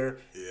brother.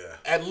 Yeah.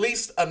 At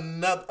least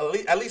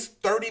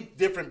 30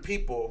 different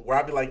people where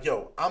I'd be like,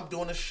 yo, I'm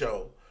doing a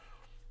show.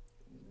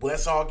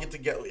 Let's all get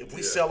together. If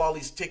we sell all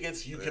these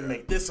tickets, you can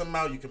make this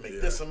amount, you can make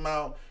this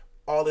amount,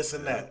 all this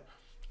and that.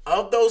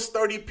 Of those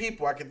 30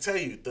 people, I can tell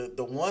you,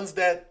 the ones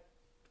that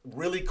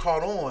really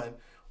caught on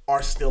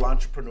are still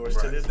entrepreneurs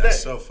to this day.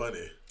 That's so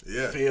funny.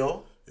 Yeah.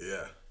 Phil.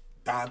 Yeah.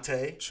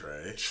 Dante.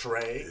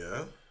 Trey.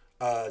 Yeah.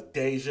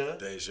 Deja.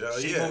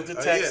 She moved to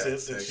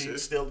Texas, and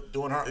she's still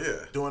doing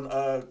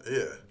her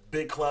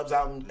big clubs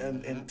out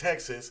in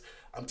Texas.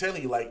 I'm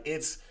telling you, like,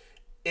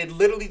 it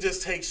literally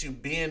just takes you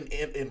being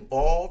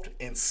involved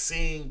and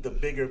seeing the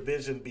bigger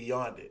vision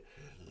beyond it.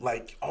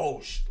 Like,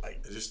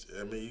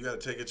 you got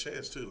to take a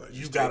chance too. Like,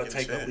 you got to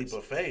take a leap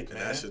of faith, man.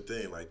 And that's the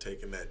thing. Like,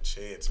 taking that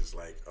chance is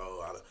like,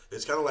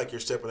 it's kind of like you're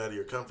stepping out of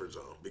your comfort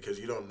zone because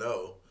you don't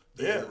know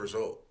the end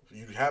result.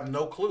 You have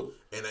no clue.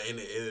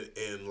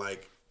 And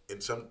like,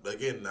 in some,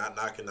 again, not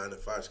knocking 9 to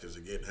 5s, because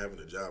again, having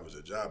a job is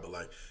a job, but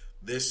like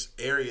this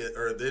area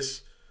or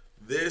this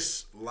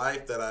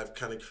life that I've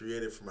kind of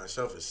created for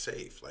myself is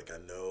safe. Like, I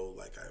know,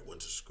 like, I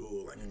went to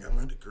school, like, I got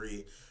my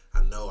degree.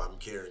 I know I'm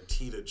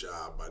guaranteed a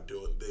job by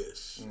doing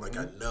this. Like,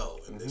 I know.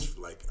 And this,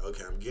 like,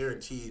 okay, I'm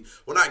guaranteed.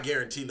 Well, not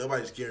guaranteed.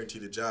 Nobody's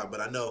guaranteed a job.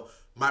 But I know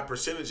my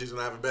percentage is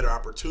going to have a better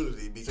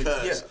opportunity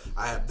because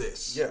I have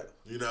this. Yeah.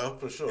 You know?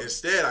 For sure.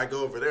 Instead, I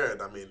go over there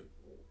and, I mean,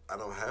 I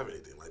don't have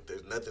anything. Like,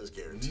 nothing's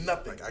guaranteed.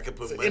 Nothing. Like, I could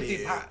put It's an money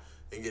empty in pot.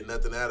 and get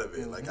nothing out of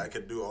it. Like, I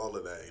could do all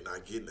of that and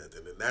not get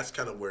nothing. And that's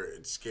kind of where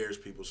it scares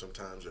people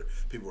sometimes, or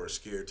people are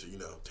scared to,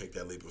 take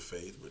that leap of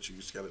faith. But you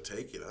just got to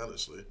take it,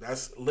 honestly.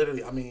 That's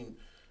literally, I mean,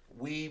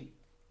 we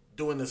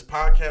doing this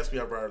podcast, we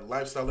have our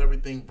Lifestyle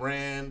Everything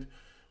brand.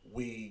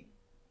 We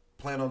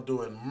plan on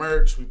doing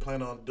merch. We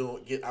plan on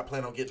I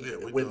plan on getting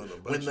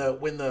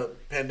when the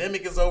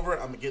pandemic is over,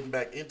 I'm getting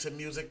back into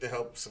music to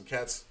help some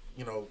cats,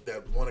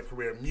 that want a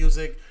career in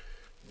music.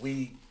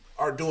 We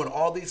are doing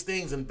all these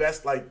things,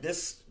 invest like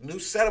this new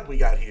setup we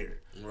got here.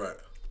 Right.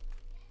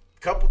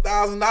 Couple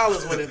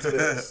 $1,000s went into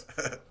this.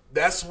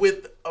 That's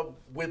with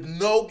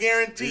no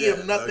guarantee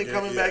of nothing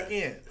coming back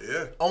in.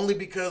 Yeah. Only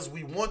because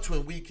we want to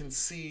and we can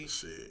see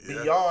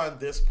beyond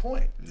this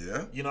point.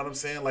 Yeah. You know what I'm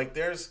saying? Like,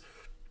 there's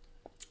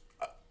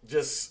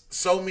just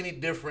so many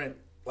different,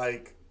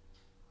 like,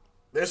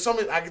 there's so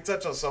many, I can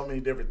touch on so many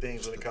different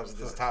things when it comes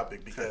to this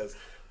topic because,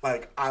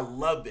 like, I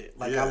love it.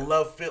 Like, I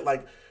love fit.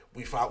 Like,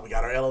 we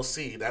got our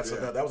LLC.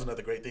 That was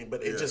another great thing.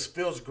 But it just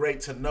feels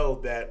great to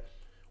know that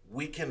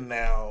we can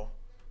now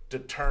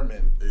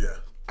determine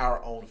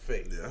our own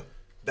fate. Yeah.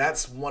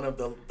 That's one of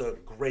the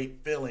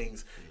great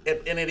feelings, and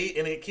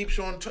it keeps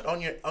you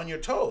on your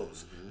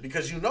toes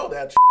because you know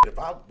that if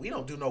we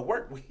don't do no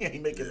work, we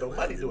ain't making no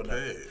money doing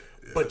that.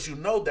 Yeah. But you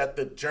know that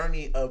the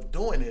journey of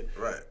doing it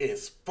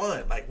is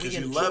fun. Like, we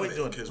enjoy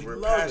doing it because we're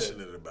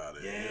passionate about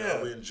it.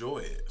 Yeah, we enjoy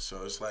it.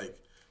 So it's like,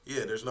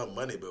 there's no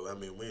money, but I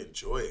mean, we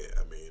enjoy it.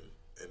 I mean,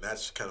 and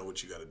that's kind of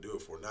what you got to do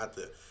it for. Not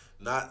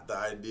the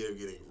idea of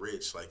getting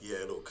rich. Like,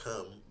 it'll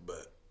come,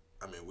 but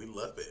I mean, we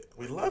love it.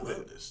 We love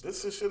it.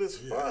 This shit is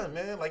fun,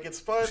 man. Like, it's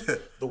fun.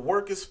 The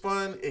work is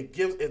fun. It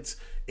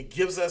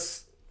gives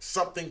us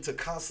something to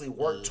constantly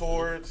work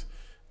towards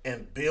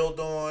and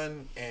build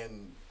on,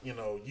 and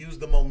use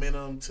the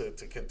momentum to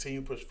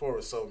continue push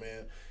forward. So,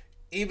 man,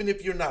 even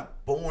if you're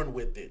not born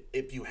with it,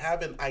 if you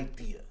have an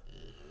idea,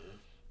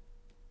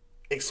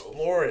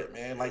 explore it,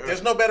 man. Like,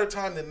 there's no better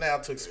time than now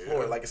to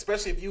explore it. Like,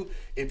 especially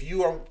if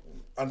you are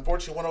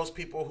unfortunately one of those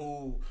people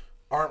who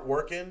aren't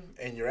working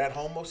and you're at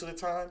home most of the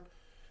time.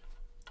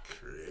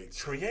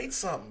 Create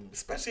something,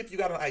 especially if you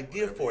got an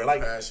idea for it.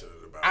 Like,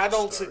 I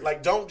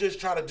don't don't just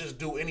try to just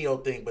do any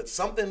old thing, but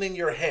something in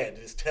your head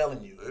is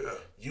telling you,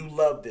 you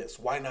love this.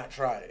 Why not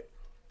try it?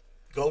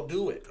 Go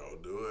do it.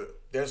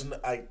 There's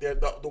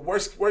the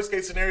worst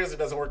case scenario is it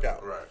doesn't work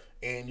out. Right.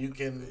 And you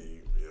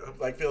can,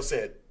 like Phil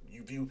said,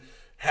 if you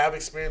have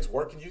experience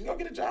working, you can go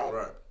get a job.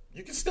 Right.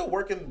 You can still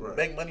work and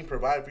make money,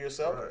 provide for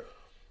yourself. Right.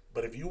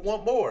 But if you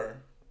want more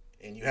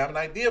and you have an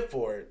idea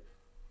for it,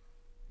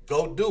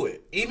 go do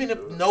it. Even if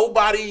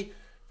nobody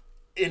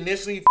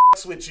initially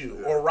f***s with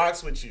you or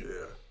rocks with you.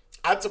 Yeah.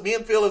 Me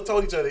and Phil have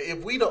told each other,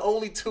 if we the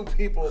only two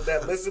people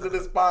that listen to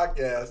this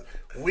podcast,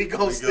 we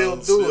gonna still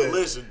do it.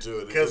 Listen to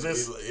it. Because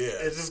it's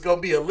just going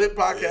to be a lit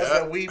podcast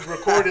that we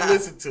record and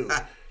listen to.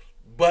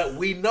 But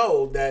we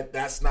know that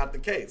that's not the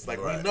case.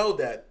 Like, we know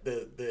that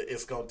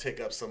it's going to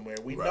tick up somewhere.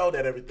 We know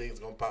that everything's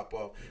going to pop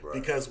off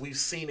because we've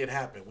seen it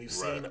happen. We've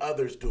seen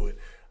others do it.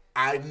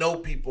 I know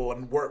people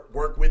and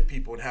work with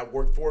people and have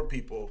worked for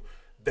people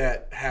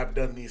that have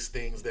done these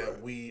things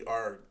that we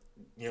are,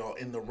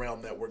 in the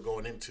realm that we're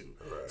going into.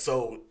 Right.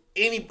 So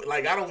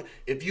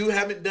if you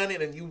haven't done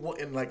it and you want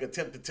and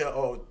attempt to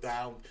tell,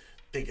 I don't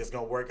think it's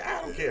gonna work.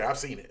 I don't care. I've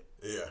seen it.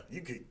 Yeah.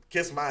 You could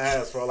kiss my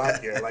ass for all I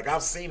care. Like,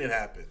 I've seen it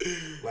happen.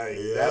 Like,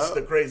 that's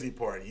the crazy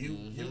part.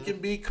 You can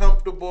be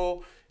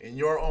comfortable in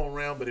your own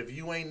realm, but if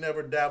you ain't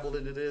never dabbled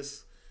into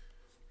this,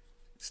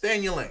 stay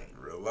in your lane.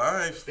 Real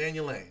life. Stay in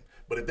your lane.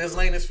 But if this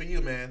lane is for you,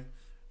 man,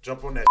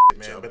 jump on that shit,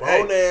 man. Jump but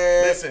on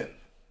it. Listen,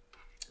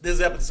 this is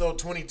episode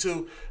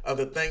 22 of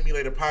the Thank Me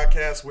Later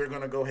podcast. We're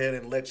going to go ahead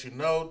and let you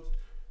know.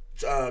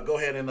 Go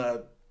ahead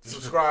and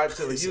subscribe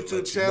to the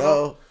YouTube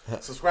channel.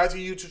 Subscribe to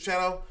the YouTube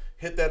channel.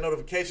 Hit that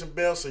notification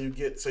bell so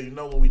you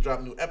know when we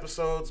drop new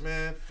episodes,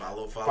 man.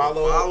 Follow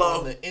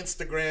on the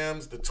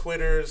Instagrams, the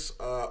Twitters.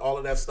 All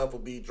of that stuff will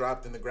be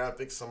dropped in the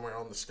graphics somewhere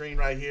on the screen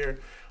right here.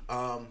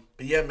 But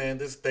yeah, man,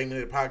 this is Thank Me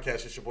Later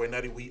podcast. It's your boy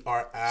Nutty. We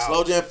are out.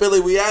 Slow Jam Philly,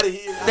 we out of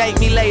here. Thank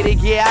me later,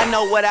 yeah, I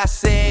know what I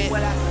said.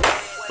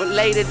 But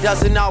later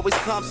doesn't always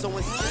come, so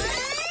instead.